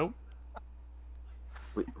here. Nope.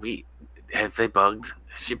 We have they bugged?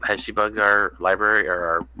 Has she bugged our library or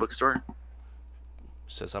our bookstore?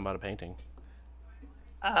 Says something about a painting.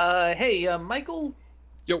 Hey, Michael,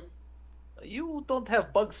 Yo. you don't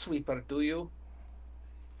have Bug Sweeper, do you?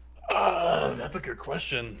 That's a good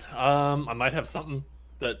question. I might have something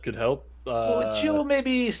that could help. Would you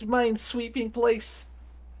maybe mind sweeping place?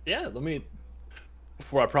 Yeah,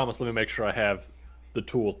 before I promise, let me make sure I have the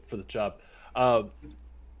tool for the job.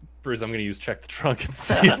 Bruce, I'm going to use check the trunk and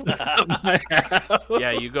see if it's something I have.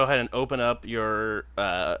 Yeah, you go ahead and open up your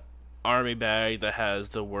army bag that has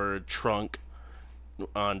the word trunk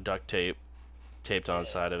on duct tape taped on the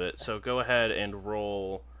side of it. So go ahead and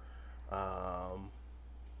roll.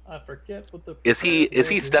 I forget what the. Is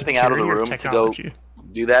he stepping out of the Security or room to go technology?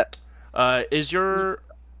 do that? Is your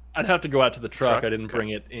I'd have to go out to the truck. Truck? I didn't Okay. bring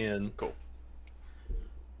it in. Cool.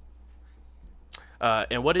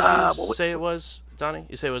 And what did you say it was, Donnie?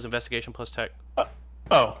 You say it was investigation plus tech?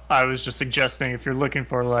 Oh, I was just suggesting if you're looking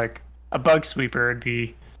for like a bug sweeper, it'd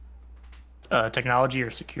be technology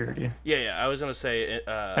or security. Yeah. I was gonna say,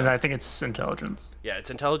 And I think it's intelligence. yeah, it's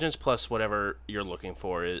intelligence plus whatever you're looking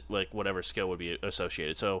for, like whatever skill would be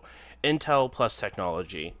associated. So, intel plus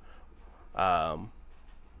technology,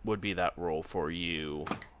 would be that role for you,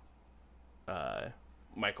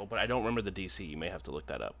 Michael. But I don't remember the DC. You may have to look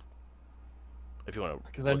that up if you want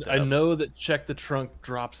to. Because I know that check the trunk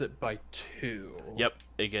drops it by 2. Yep,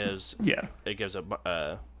 it gives Yeah.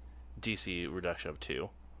 a DC reduction of 2.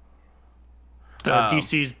 The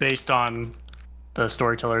DC's based on the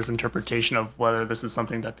storyteller's interpretation of whether this is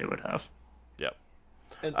something that they would have. Yep.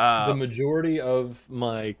 And the majority of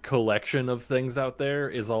my collection of things out there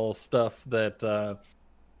is all stuff that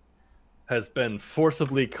has been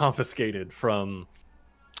forcibly confiscated from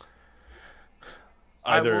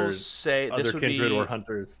I either will say other this would kindred be or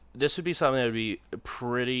hunters. this would be something that would be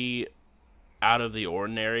pretty out of the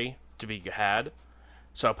ordinary to be had.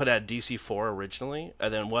 So I'll put it at DC 4 originally,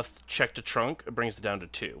 and then with check to trunk, it brings it down to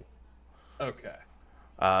 2. Okay.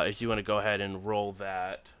 If you want to go ahead and roll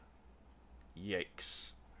that, yikes.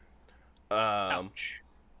 Ouch.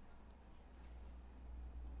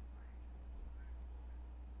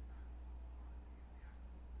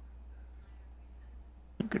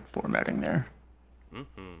 Good formatting there.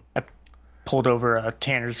 Mm-hmm. I pulled over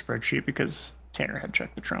Tanner's spreadsheet because Tanner had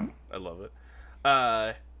checked the trunk. I love it.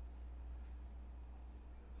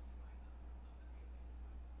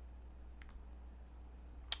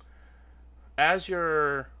 As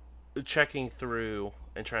you're checking through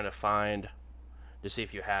and trying to find to see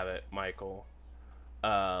if you have it, Michael,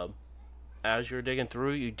 as you're digging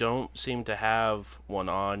through, you don't seem to have one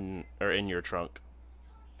on or in your trunk.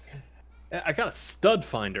 I got a stud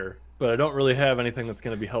finder, but I don't really have anything that's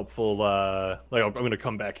going to be helpful. Like I'm going to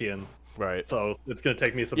come back in, Right. so it's going to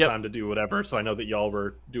take me some Yep. time to do whatever. So I know that y'all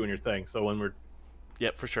were doing your thing. So when we're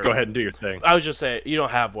Yep, for sure. go ahead and do your thing. I was just saying you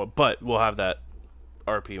don't have one, but we'll have that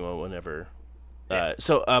RP one whenever.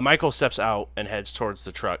 So Michael steps out and heads towards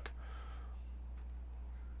the truck.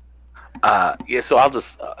 Yeah, so I'll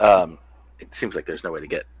just. It seems like there's no way to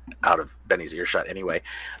get out of Benny's earshot anyway.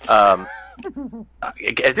 At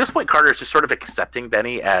this point, Carter is just sort of accepting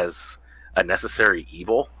Benny as a necessary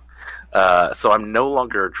evil. So I'm no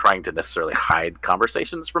longer trying to necessarily hide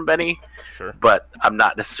conversations from Benny, Sure. but I'm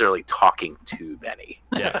not necessarily talking to Benny.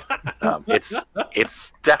 Yeah,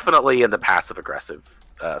 It's definitely in the passive aggressive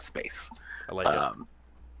space. I like it.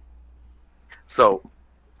 So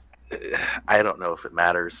I don't know if it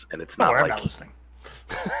matters, and it's Oh, not I'm like not listening.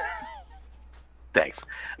 thanks.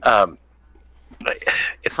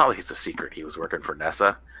 It's not like it's a secret he was working for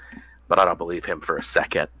Nessa, but I don't believe him for a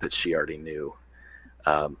second that she already knew,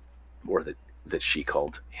 or that she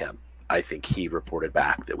called him. I think he reported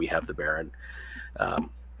back that we have the Baron.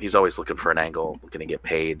 He's always looking for an angle, looking to get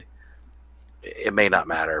paid. It may not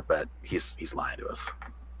matter, but he's lying to us.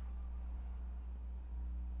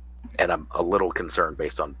 And I'm a little concerned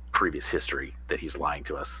based on previous history that he's lying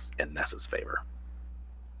to us in Nessa's favor.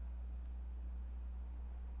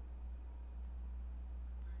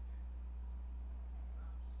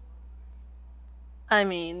 I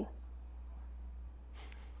mean,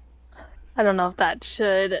 I don't know if that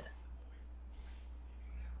should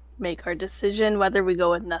make our decision whether we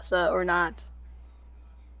go with Nessa or not.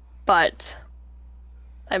 But,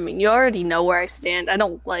 I mean, you already know where I stand. I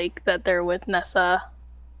don't like that they're with Nessa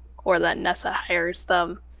or that Nessa hires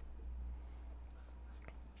them.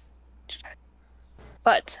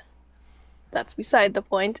 But, that's beside the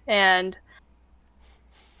point, and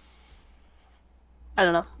I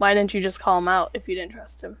don't know. Why didn't you just call him out if you didn't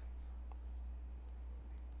trust him?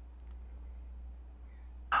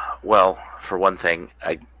 Well, for one thing,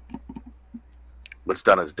 what's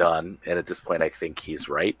done is done, and at this point I think he's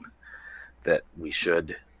right that we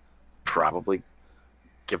should probably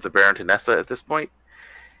give the Baron to Nessa at this point.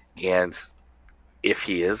 And if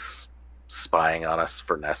he is spying on us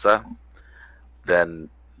for Nessa, then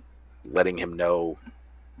letting him know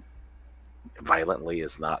violently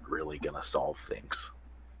is not really going to solve things.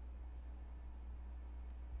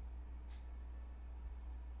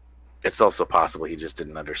 It's also possible he just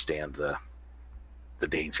didn't understand the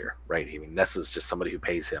danger, right? I mean, Nessa's just somebody who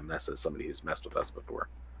pays him. Nessa's somebody who's messed with us before.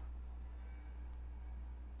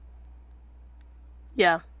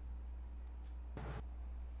 Yeah.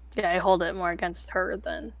 Yeah, I hold it more against her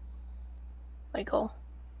than Michael.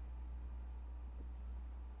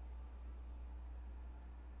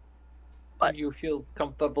 Do you feel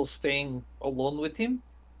comfortable staying alone with him?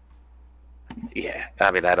 Yeah, I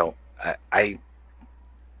mean, I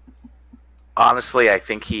honestly, I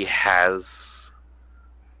think he has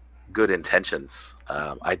good intentions.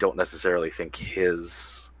 I don't necessarily think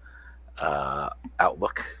his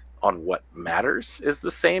outlook on what matters is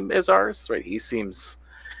the same as ours, right? He seems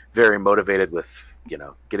very motivated with,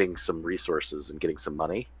 getting some resources and getting some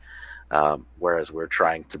money, whereas we're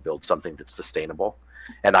trying to build something that's sustainable.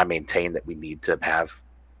 And I maintain that we need to have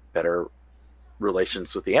better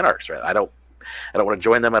relations with the Anarchs, right? I don't want to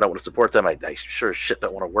join them. I don't want to support them. I sure as shit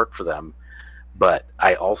don't want to work for them. But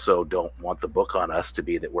I also don't want the book on us to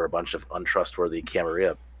be that we're a bunch of untrustworthy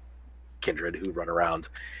Camarilla kindred who run around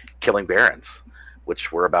killing barons,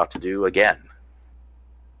 which we're about to do again.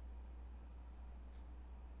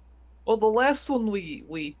 Well, the last one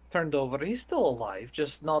we turned over, he's still alive,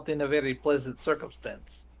 just not in a very pleasant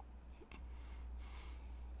circumstance.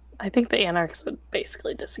 I think the Anarchs would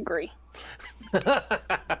basically disagree.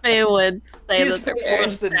 They would say He's that their worse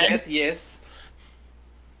parents than dead. death, yes.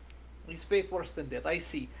 His fate worse than death. I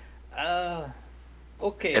see.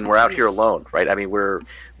 Okay. And we're out here alone, right? I mean, we're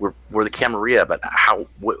the Camarilla, but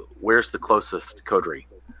where's the closest coterie,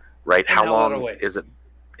 right? And how how far long away? is it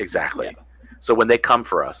exactly? Yeah. So when they come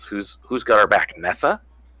for us, who's got our back? Nessa?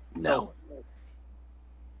 No.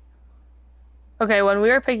 Okay, when we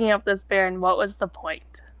were picking up this Baron, what was the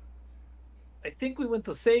point? I think we went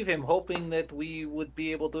to save him, hoping that we would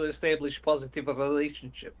be able to establish positive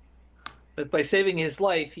relationship. That by saving his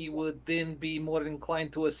life, he would then be more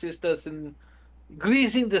inclined to assist us in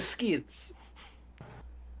greasing the skids.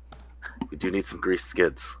 We do need some greased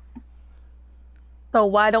skids. So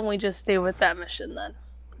why don't we just stay with that mission then?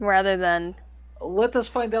 Rather than... Let us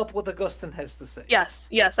find out what Augustin has to say.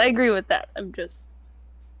 Yes, I agree with that. I'm just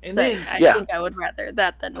And saying, then I think I would rather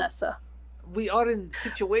that than Nessa. we are in a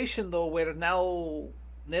situation, though, where now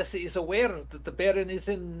Nessa is aware that the Baron is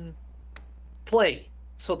in play,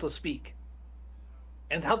 so to speak.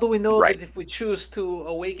 And how do we know Right. that if we choose to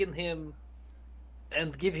awaken him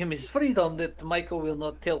and give him his freedom, that Michael will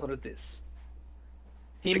not tell her this?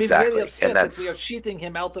 He may be Exactly, very and upset that we are that's- cheating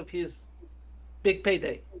him out of his big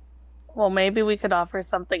payday. Well, maybe we could offer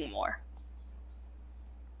something more.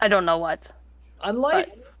 I don't know what. On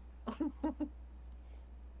life.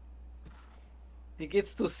 He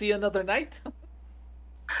gets to see another night.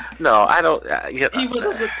 No, I don't. Yeah, Even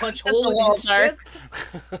doesn't punch That's hole a in wall his jar. chest.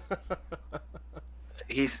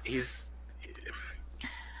 he's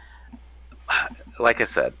like I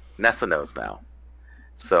said, Nessa knows now.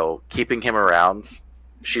 So keeping him around,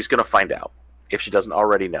 she's gonna find out if she doesn't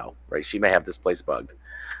already know. Right? She may have this place bugged.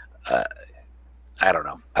 I don't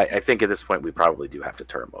know. I think at this point we probably do have to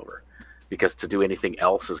turn him over, because to do anything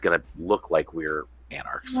else is gonna look like we're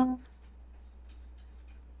anarchs.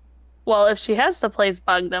 Well, if she has the place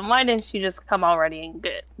bugged, then why didn't she just come already and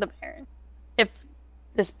get the Baron? If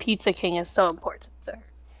this Pizza King is so important to her.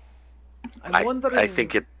 I'm wondering. I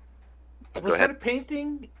think it. Go Was there ahead.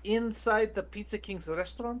 painting inside the Pizza King's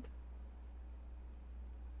restaurant?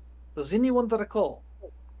 Does anyone recall?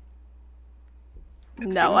 It No,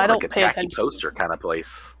 seemed I don't like a pay tacky attention. poster kind of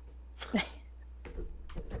place.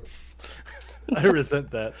 I resent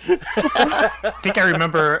that. I think I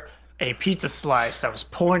remember a pizza slice that was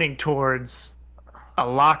pointing towards a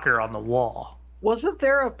locker on the wall. Wasn't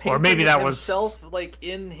there a painting maybe of that was- himself like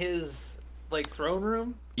in his throne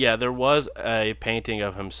room? Yeah, there was a painting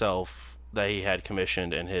of himself that he had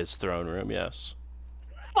commissioned in his throne room. Yes.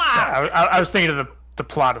 Fuck! I was thinking of the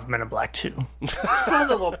plot of Men in Black 2. Son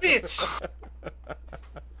of a bitch!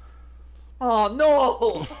 Oh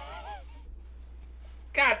no!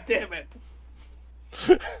 God damn it!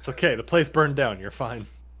 It's okay. The place burned down. You're fine.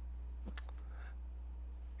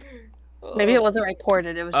 Maybe it wasn't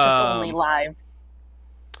recorded, it was just only live.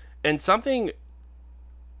 And something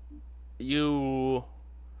you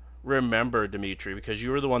remember, Dimitri, because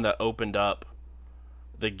you were the one that opened up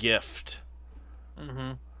the gift.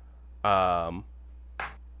 Mm-hmm.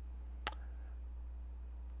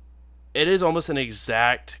 It is almost an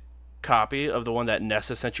exact copy of the one that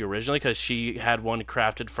Nessa sent you originally, because she had one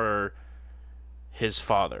crafted for his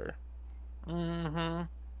father. Mm-hmm.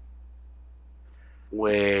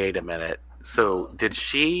 Wait a minute. So did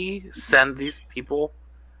she send these people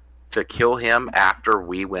to kill him after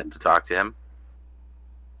we went to talk to him?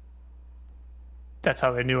 That's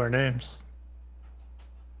how they knew our names.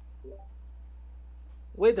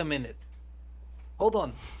 Wait a minute. Hold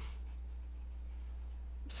on.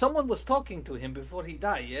 Someone was talking to him before he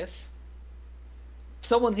died, yes?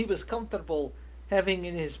 Someone he was comfortable having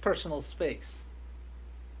in his personal space.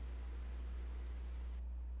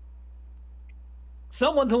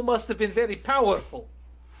 Someone who must have been very powerful.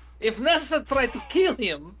 If Nessa tried to kill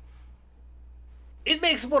him, it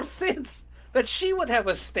makes more sense that she would have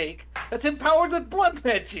a stake that's empowered with blood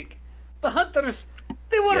magic. The hunters,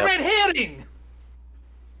 they were Yep. red herring.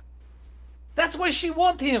 That's why she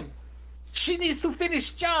wants him. She needs to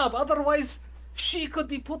finish job, otherwise she could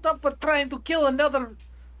be put up for trying to kill another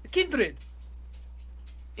kindred.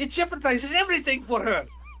 It jeopardizes everything for her.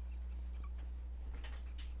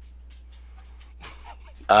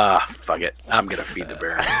 Fuck it. I'm gonna feed the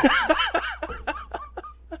Baron.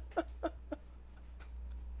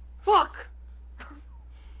 Fuck!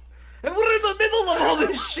 And we're in the middle of all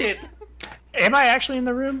this shit. Am I actually in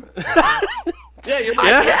the room? Yeah,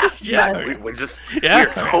 you're We're just Yeah.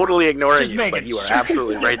 we're totally ignoring Just you, making but you are sure.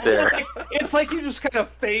 absolutely right there. It's like you just kind of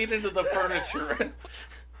fade into the furniture.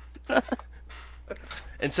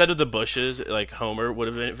 Instead of the bushes, like Homer would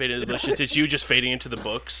have faded into the bushes, it's you just fading into the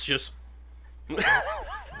books. Just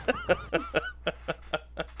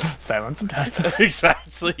Silence of death.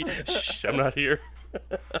 exactly. Shh, I'm not here.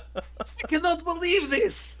 I cannot believe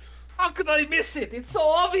this. How could I miss it? It's so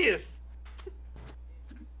obvious.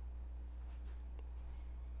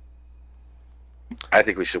 I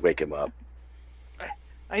think we should wake him up.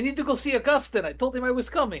 I need to go see Augustin. I told him I was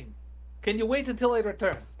coming. Can you wait until I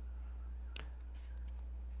return?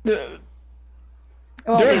 Well,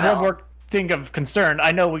 There's yeah. one more thing of concern.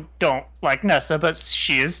 I know we don't like Nessa, but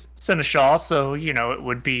she is Seneschal, so, it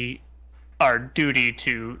would be our duty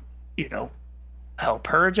to, help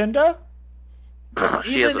her agenda.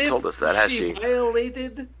 She hasn't told us that, has she?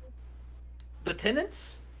 Violated the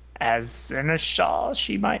tenants? As Seneschal,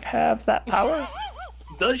 she might have that power.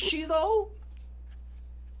 Does she, though?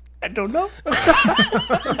 I don't know.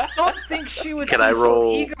 Don't think she would Can be I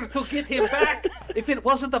roll- so eager to get him back if it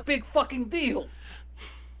wasn't a big fucking deal.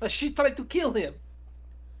 She tried to kill him.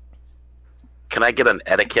 Can I get an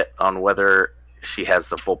etiquette on whether she has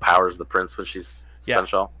the full powers of the prince when she's Yeah.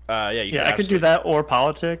 Seneschal? Yeah, I could do that, or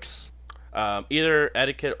politics. Either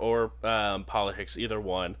etiquette or politics, either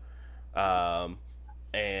one.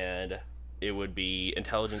 And it would be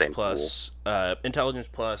intelligence Same plus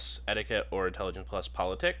etiquette or intelligence plus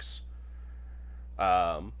politics.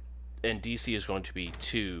 And DC is going to be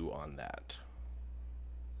 2 on that.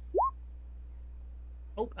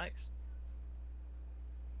 Oh, nice.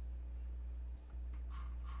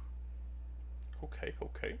 Okay.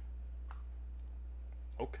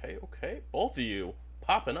 Both of you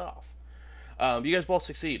popping off. You guys both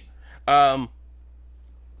succeed. In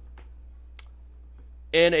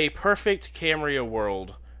a perfect Camarilla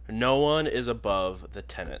world, no one is above the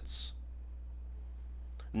tenants.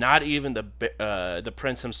 Not even the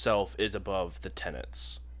prince himself is above the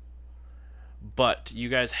tenants. But you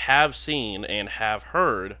guys have seen and have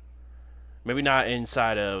heard, maybe not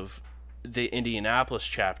inside of the Indianapolis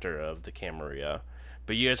chapter of the Camarilla,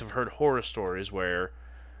 but you guys have heard horror stories where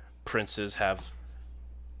princes have,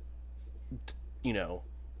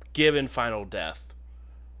 given final death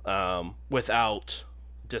without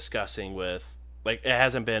discussing with, like, it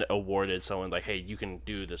hasn't been awarded someone like, hey, you can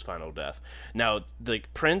do this final death. Now, the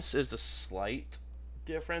prince is the slight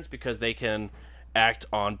difference because they can act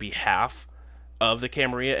on behalf of the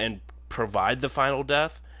Camarilla and provide the final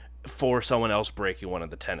death for someone else breaking one of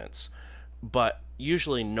the tenants. But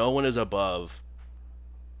usually no one is above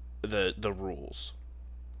the rules.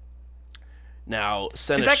 Now, Did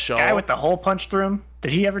Seneschal... that guy with the hole punched through him,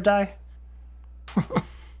 did he ever die?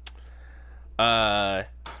 They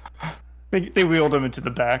wheeled him into the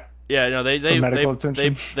back. Yeah, no, they medical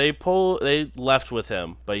attention. they left with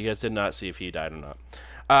him, but you guys did not see if he died or not.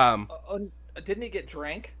 Didn't he get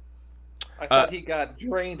drank? I thought he got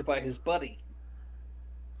drained by his buddy.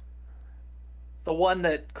 The one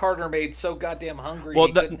that Carter made so goddamn hungry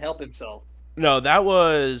he couldn't help himself. No, that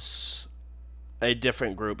was a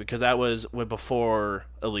different group because that was before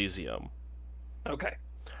Elysium. Okay.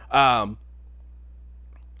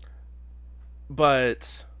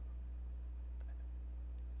 But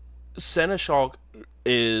Seneschal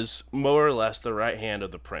is more or less the right hand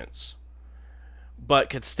of the prince, but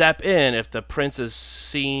could step in if the prince is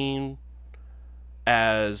seen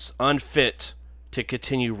as unfit to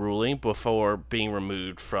continue ruling before being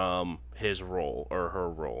removed from his role or her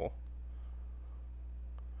role.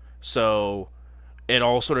 So it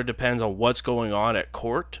all sort of depends on what's going on at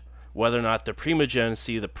court, whether or not the Primogen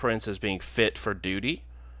see the prince as being fit for duty,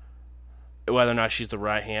 whether or not she's the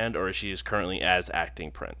right hand or she is currently as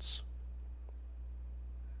acting prince.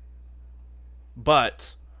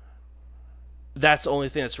 But that's the only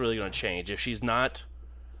thing that's really going to change. If she's not,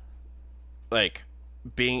 like,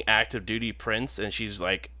 being active duty prince and she's,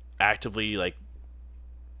 like, actively, like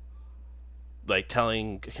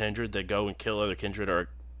telling kindred to go and kill other kindred or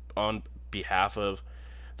on behalf of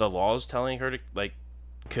the laws telling her to, like,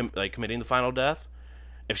 committing the final death,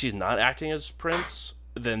 if she's not acting as prince,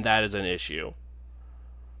 then that is an issue.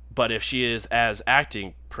 But if she is as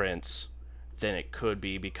acting prince, then it could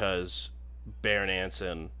be because Baron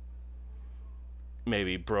Anson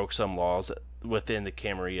maybe broke some laws within the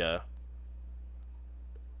Camarilla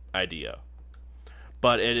idea.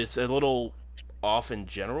 But it is a little off in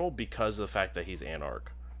general because of the fact that he's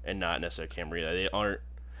Anarch and not necessarily Camarilla. They aren't,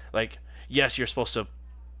 like, yes, you're supposed to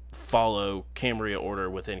follow Camarilla order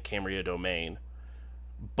within Camarilla domain,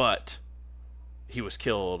 but he was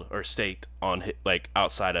killed or staked on, like,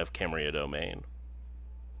 outside of Camarilla domain.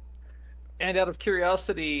 And out of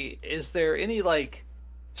curiosity, is there any, like,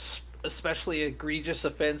 especially egregious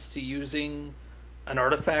offense to using an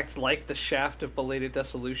artifact like the Shaft of Belated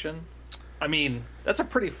Dissolution? I mean, that's a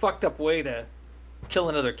pretty fucked up way to kill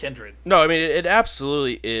another kindred. No, I mean, it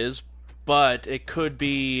absolutely is, but it could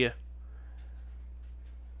be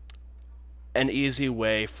an easy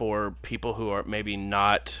way for people who are maybe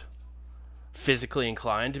not physically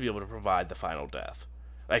inclined to be able to provide the final death.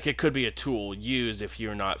 Like, it could be a tool used if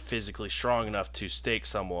you're not physically strong enough to stake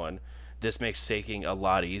someone. This makes staking a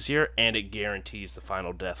lot easier, and it guarantees the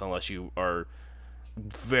final death unless you are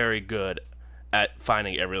very good at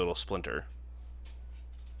finding every little splinter.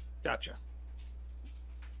 Gotcha.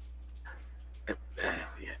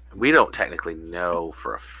 We don't technically know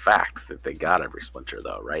for a fact that they got every splinter,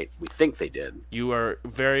 though, right? We think they did. You are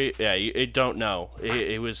very... Yeah, you don't know.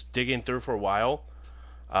 It was digging through for a while,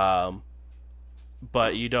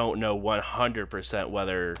 but you don't know 100%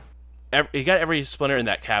 whether... You got every splinter in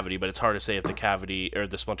that cavity, but it's hard to say if the cavity or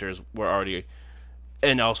the splinters were already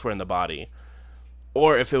elsewhere in the body.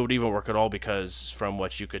 Or if it would even work at all, because from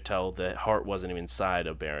what you could tell, the heart wasn't even inside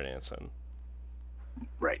of Baron Anson.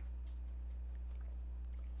 Right.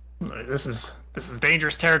 This is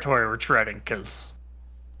dangerous territory we're treading, because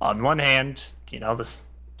on one hand, this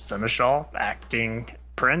Seneschal, acting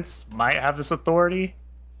prince, might have this authority,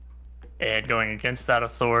 and going against that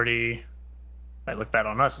authority might look bad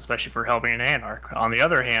on us, especially for helping an anarch. On the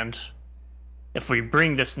other hand, if we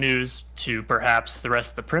bring this news to perhaps the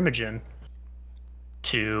rest of the Primogen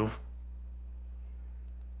to,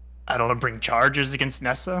 I don't know, bring charges against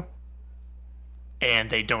Nessa,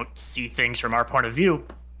 and they don't see things from our point of view,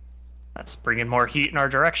 that's bringing more heat in our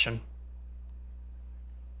direction.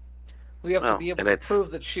 We have to be able to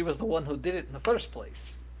prove that she was the one who did it in the first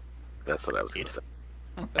place. That's what I was going to say.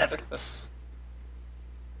 Evidence.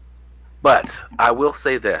 But I will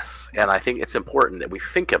say this, and I think it's important that we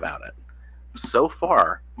think about it. So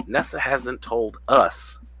far, Nessa hasn't told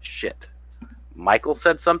us shit. Michael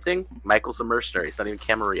said something. Michael's a mercenary. It's not even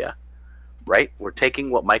Camarilla. Right? We're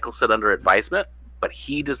taking what Michael said under advisement, but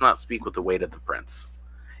he does not speak with the weight of the prince.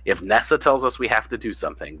 If Nessa tells us we have to do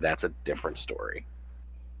something, that's a different story.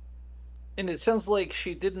 And it sounds like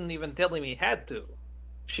she didn't even tell him he had to.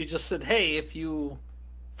 She just said, hey, if you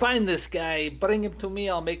find this guy, bring him to me,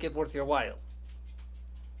 I'll make it worth your while.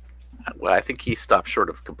 Well, I think he stopped short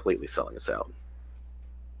of completely selling us out.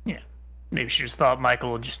 Yeah. Maybe she just thought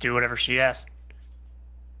Michael would just do whatever she asked.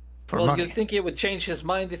 For money. You think it would change his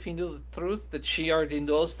mind if he knew the truth, that she already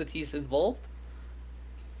knows that he's involved?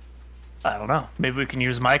 I don't know. Maybe we can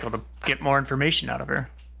use Michael to get more information out of her.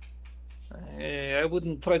 I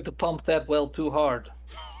wouldn't try to pump that well too hard.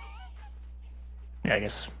 Yeah, I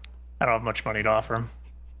guess I don't have much money to offer him.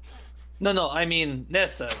 No, I mean,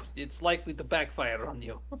 Nessa, it's likely to backfire on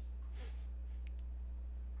you.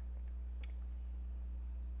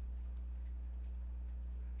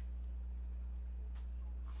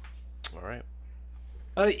 All right.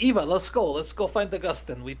 Eva, let's go. Let's go find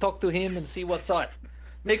Augustin. We talk to him and see what's up.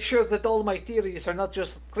 Make sure that all my theories are not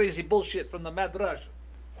just crazy bullshit from the Mad Rush.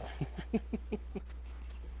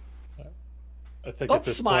 I think Don't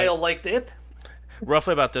smile like that.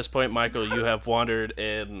 Roughly about this point, Michael, you have wandered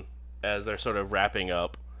in as they're sort of wrapping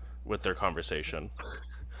up with their conversation.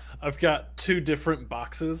 I've got two different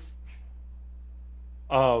boxes.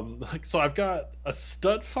 So I've got a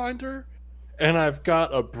stud finder and I've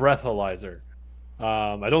got a breathalyzer.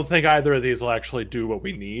 I don't think either of these will actually do what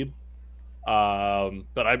we need.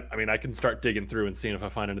 But I mean, I can start digging through and seeing if I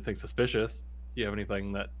find anything suspicious. Do you have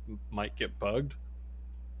anything that might get bugged?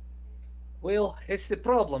 Well, it's the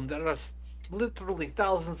problem. There are literally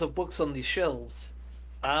thousands of books on these shelves.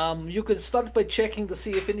 You could start by checking to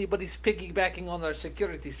see if anybody's piggybacking on our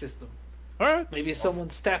security system. All right. Maybe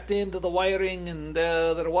someone's tapped into the wiring and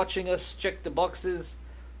they're watching us check the boxes,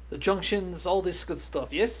 the junctions, all this good stuff,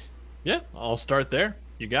 yes? Yeah, I'll start there.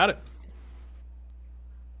 You got it.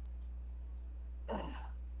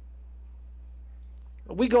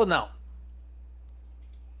 We go now.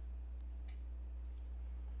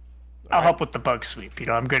 I'll help with the bug sweep.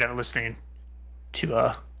 I'm good at listening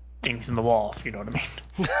to things in the wall, if you know what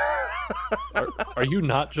I mean. Are you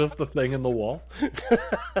not just the thing in the wall?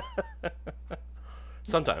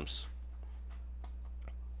 Sometimes.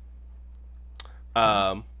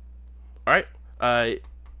 All right.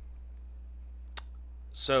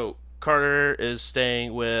 So Carter is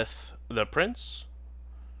staying with the prince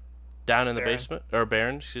down in the basement, or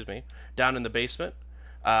Baron, excuse me, down in the basement.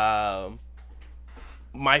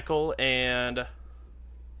 Michael and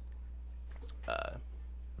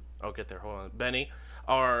I'll get there. Hold on. Benny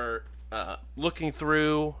are looking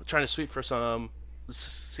through, trying to sweep for some,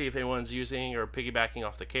 see if anyone's using or piggybacking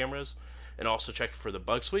off the cameras, and also check for the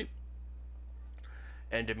bug sweep.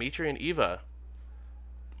 And Dimitri and Eva,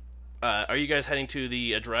 are you guys heading to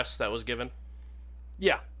the address that was given?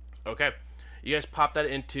 Yeah. Okay. You guys pop that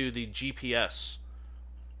into the GPS,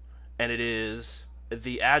 and it is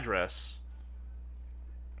the address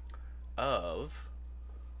of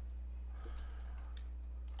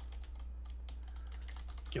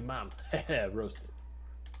Come on. Roasted.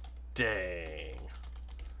 Dang.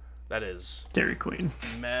 That is Dairy Queen.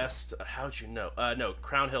 messed. How'd you know? No,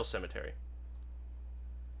 Crown Hill Cemetery.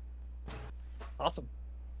 Awesome.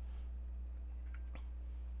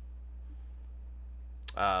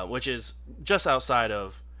 Which is just outside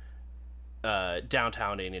of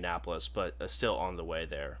downtown Indianapolis, but still on the way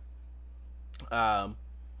there.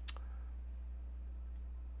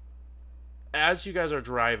 As you guys are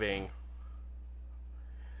driving,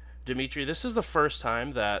 Dimitri, this is the first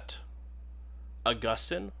time that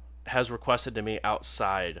Augustin has requested to meet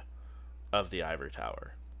outside of the Ivory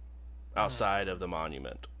Tower, outside of the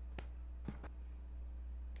monument.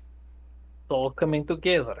 It's all coming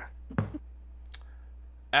together.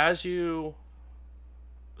 As you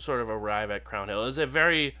sort of arrive at Crown Hill, it's a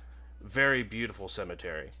very, very beautiful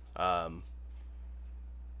cemetery.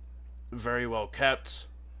 Very well kept.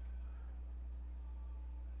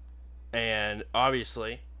 And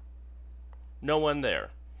obviously, no one there.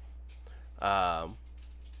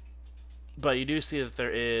 But you do see that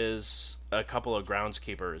there is a couple of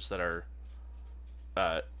groundskeepers that are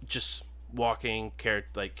just walking,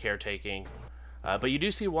 caretaking. But you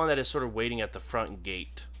do see one that is sort of waiting at the front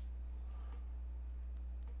gate.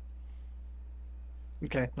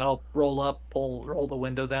 Okay, I'll roll up, roll the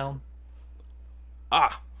window down.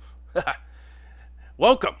 Ah!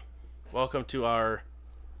 Welcome! Welcome to our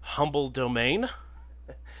humble domain.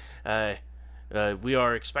 We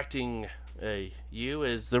are expecting you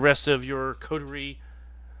as the rest of your coterie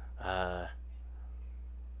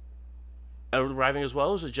arriving as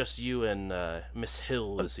well, or is it just you and Miss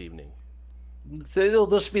Hill this evening? So it'll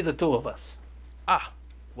just be the two of us. Ah,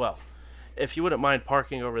 well, if you wouldn't mind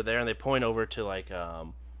parking over there, and they point over to like a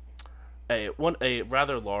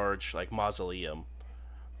rather large like mausoleum.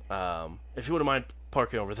 If you wouldn't mind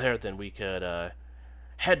parking over there, then we could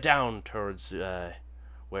head down towards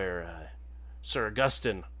where Sir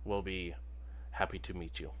Augustin will be happy to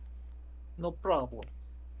meet you. No problem.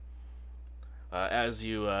 As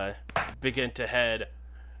you begin to head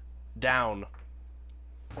down,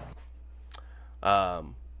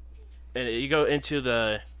 and you go into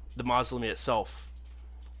the mausoleum itself,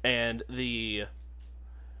 and the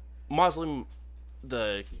mausoleum,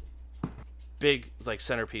 the big like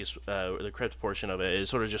centerpiece, the crypt portion of it is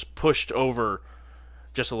sort of just pushed over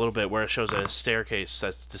just a little bit, where it shows a staircase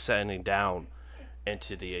that's descending down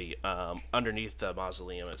into the underneath the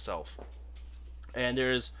mausoleum itself. And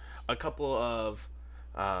there's a couple of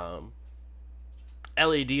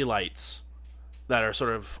LED lights that are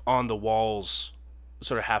sort of on the walls,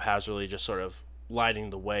 sort of haphazardly, just sort of lighting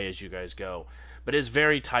the way as you guys go. But it's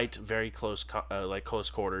very tight, very close, like close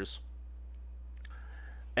quarters.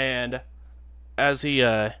 And as he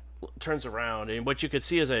turns around, and what you could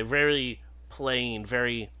see is a very plain,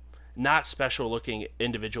 very not special looking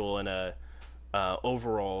individual in a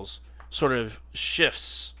overalls sort of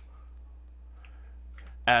shifts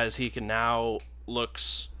as he can now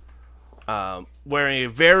looks wearing a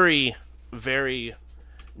very, very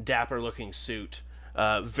dapper looking suit,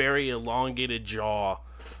 very elongated jaw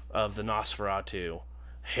of the Nosferatu,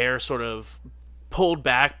 hair sort of pulled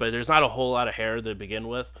back, but there's not a whole lot of hair to begin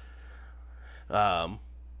with, but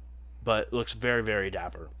looks very, very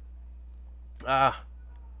dapper.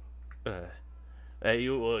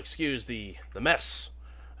 You will excuse the mess.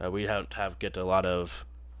 We don't get a lot of,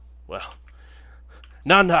 well,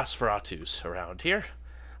 non-Nosferatus around here,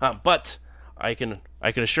 but I can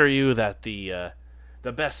assure you that the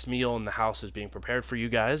best meal in the house is being prepared for you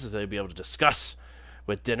guys, that they'll be able to discuss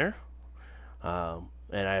with dinner, and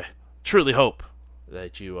I truly hope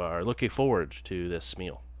that you are looking forward to this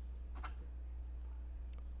meal.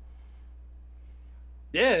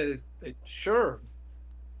 Yeah, sure.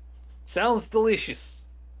 Sounds delicious.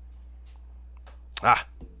 Ah,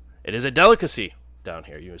 it is a delicacy down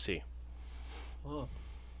here, you see. Oh.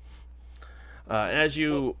 As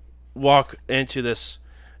you walk into this,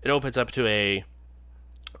 it opens up to a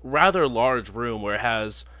rather large room where it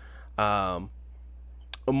has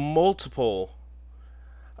multiple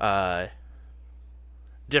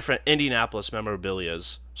different Indianapolis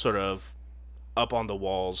memorabilias sort of up on the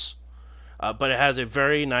walls. But it has a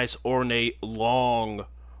very nice, ornate, long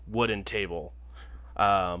wooden table.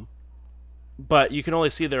 But you can only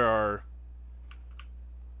see there are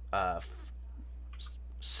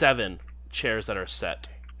 7 chairs that are set.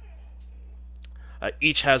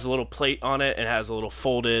 Each has a little plate on it and has a little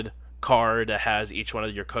folded card that has each one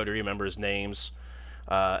of your coterie members' names.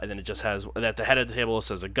 And then it just has, at the head of the table it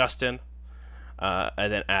says Augustin.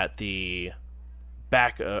 And then at the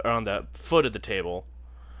back, or on the foot of the table,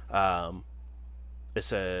 it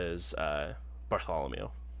says Bartholomew.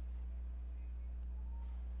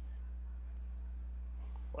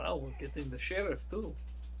 Well, we're getting the sheriff too.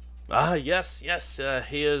 Yes.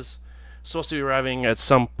 He is supposed to be arriving at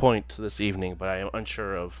some point this evening, but I am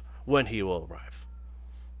unsure of when he will arrive.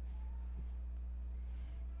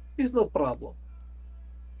 It's no problem.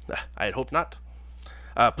 I'd hope not.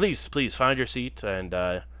 Please find your seat, and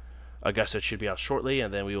Augusta should be out shortly,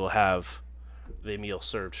 and then we will have the meal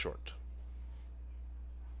served short.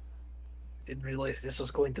 Didn't realize this was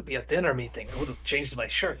going to be a dinner meeting. I would have changed my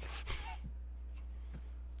shirt.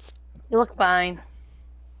 You look fine.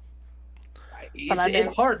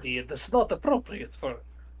 It's Hardy. It is not appropriate for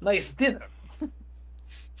nice dinner.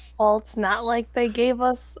 Well, it's not like they gave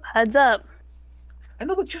us heads up. I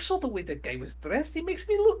know, but you saw the way that guy was dressed. He makes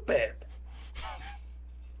me look bad.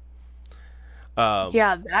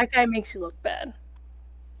 Yeah, that guy makes you look bad.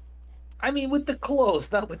 I mean, with the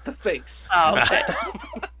clothes, not with the face. Oh, okay.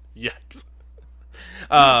 Yes.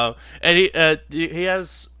 And he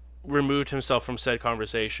has removed himself from said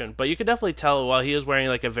conversation, but you can definitely tell while he is wearing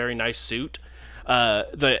like a very nice suit,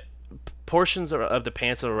 the portions of the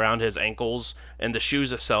pants around his ankles and the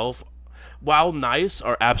shoes itself, while nice,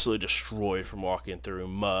 are absolutely destroyed from walking through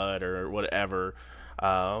mud or whatever,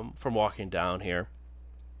 from walking down here.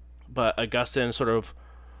 But Augustin sort of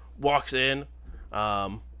walks in,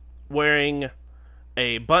 wearing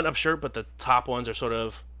a button-up shirt, but the top ones are sort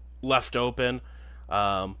of left open,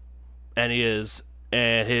 and he is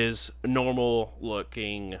in his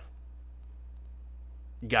normal-looking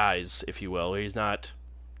guise, if you will. He's not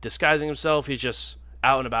disguising himself. He's just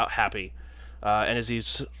out and about, happy. And as he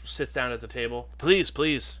sits down at the table,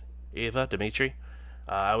 please, Eva, Dimitri,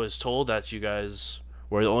 I was told that you guys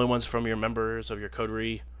were the only ones from your members of your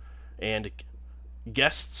coterie and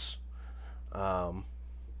guests that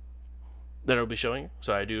will be showing.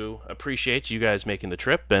 So I do appreciate you guys making the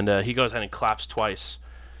trip. And he goes ahead and claps twice.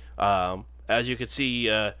 As you can see,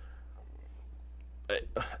 a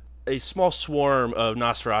small swarm of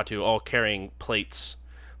Nosferatu all carrying plates,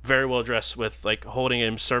 very well dressed, with like holding it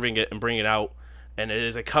and serving it and bringing it out. And it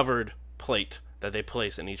is a covered plate that they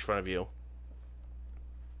place in each front of you.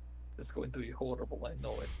 It's going to be horrible, I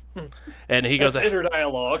know it. And he goes inner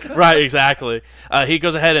dialogue. Right, exactly. He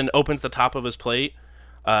goes ahead and opens the top of his plate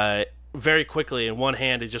very quickly. In one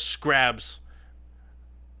hand, he just grabs,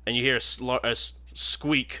 and you hear a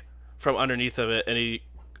squeak from underneath of it, and he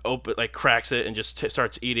cracks it and just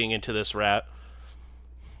starts eating into this rat.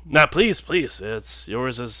 Now, please, it's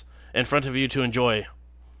yours is in front of you to enjoy.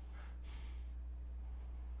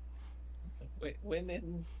 When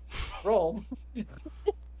in Rome.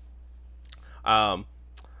 And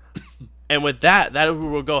with that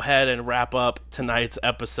will go ahead and wrap up tonight's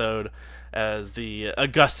episode as the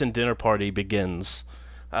Augustin dinner party begins.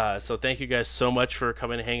 So thank you guys so much for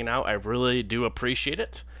coming and hanging out. I really do appreciate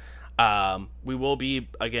it. We will be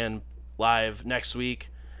again live next week,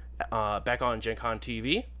 back on Gen Con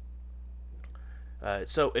TV.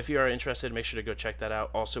 So if you are interested, make sure to go check that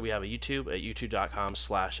out. Also, we have a YouTube at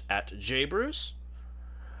youtube.com/@jbruce.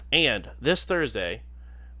 And this Thursday,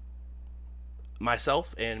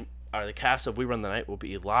 myself and the cast of We Run the Night will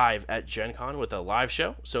be live at Gen Con with a live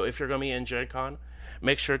show. So if you're going to be in Gen Con,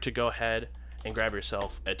 make sure to go ahead and grab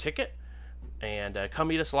yourself a ticket and come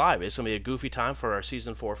meet us live. It's going to be a goofy time for our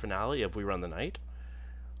Season 4 finale of We Run the Night.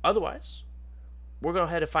 Otherwise, we're going to go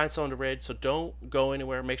ahead and find someone to raid, so don't go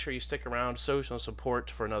anywhere. Make sure you stick around, social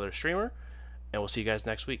support for another streamer, and we'll see you guys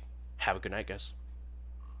next week. Have a good night, guys.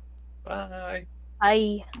 Bye.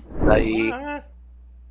 Bye. Bye. Bye.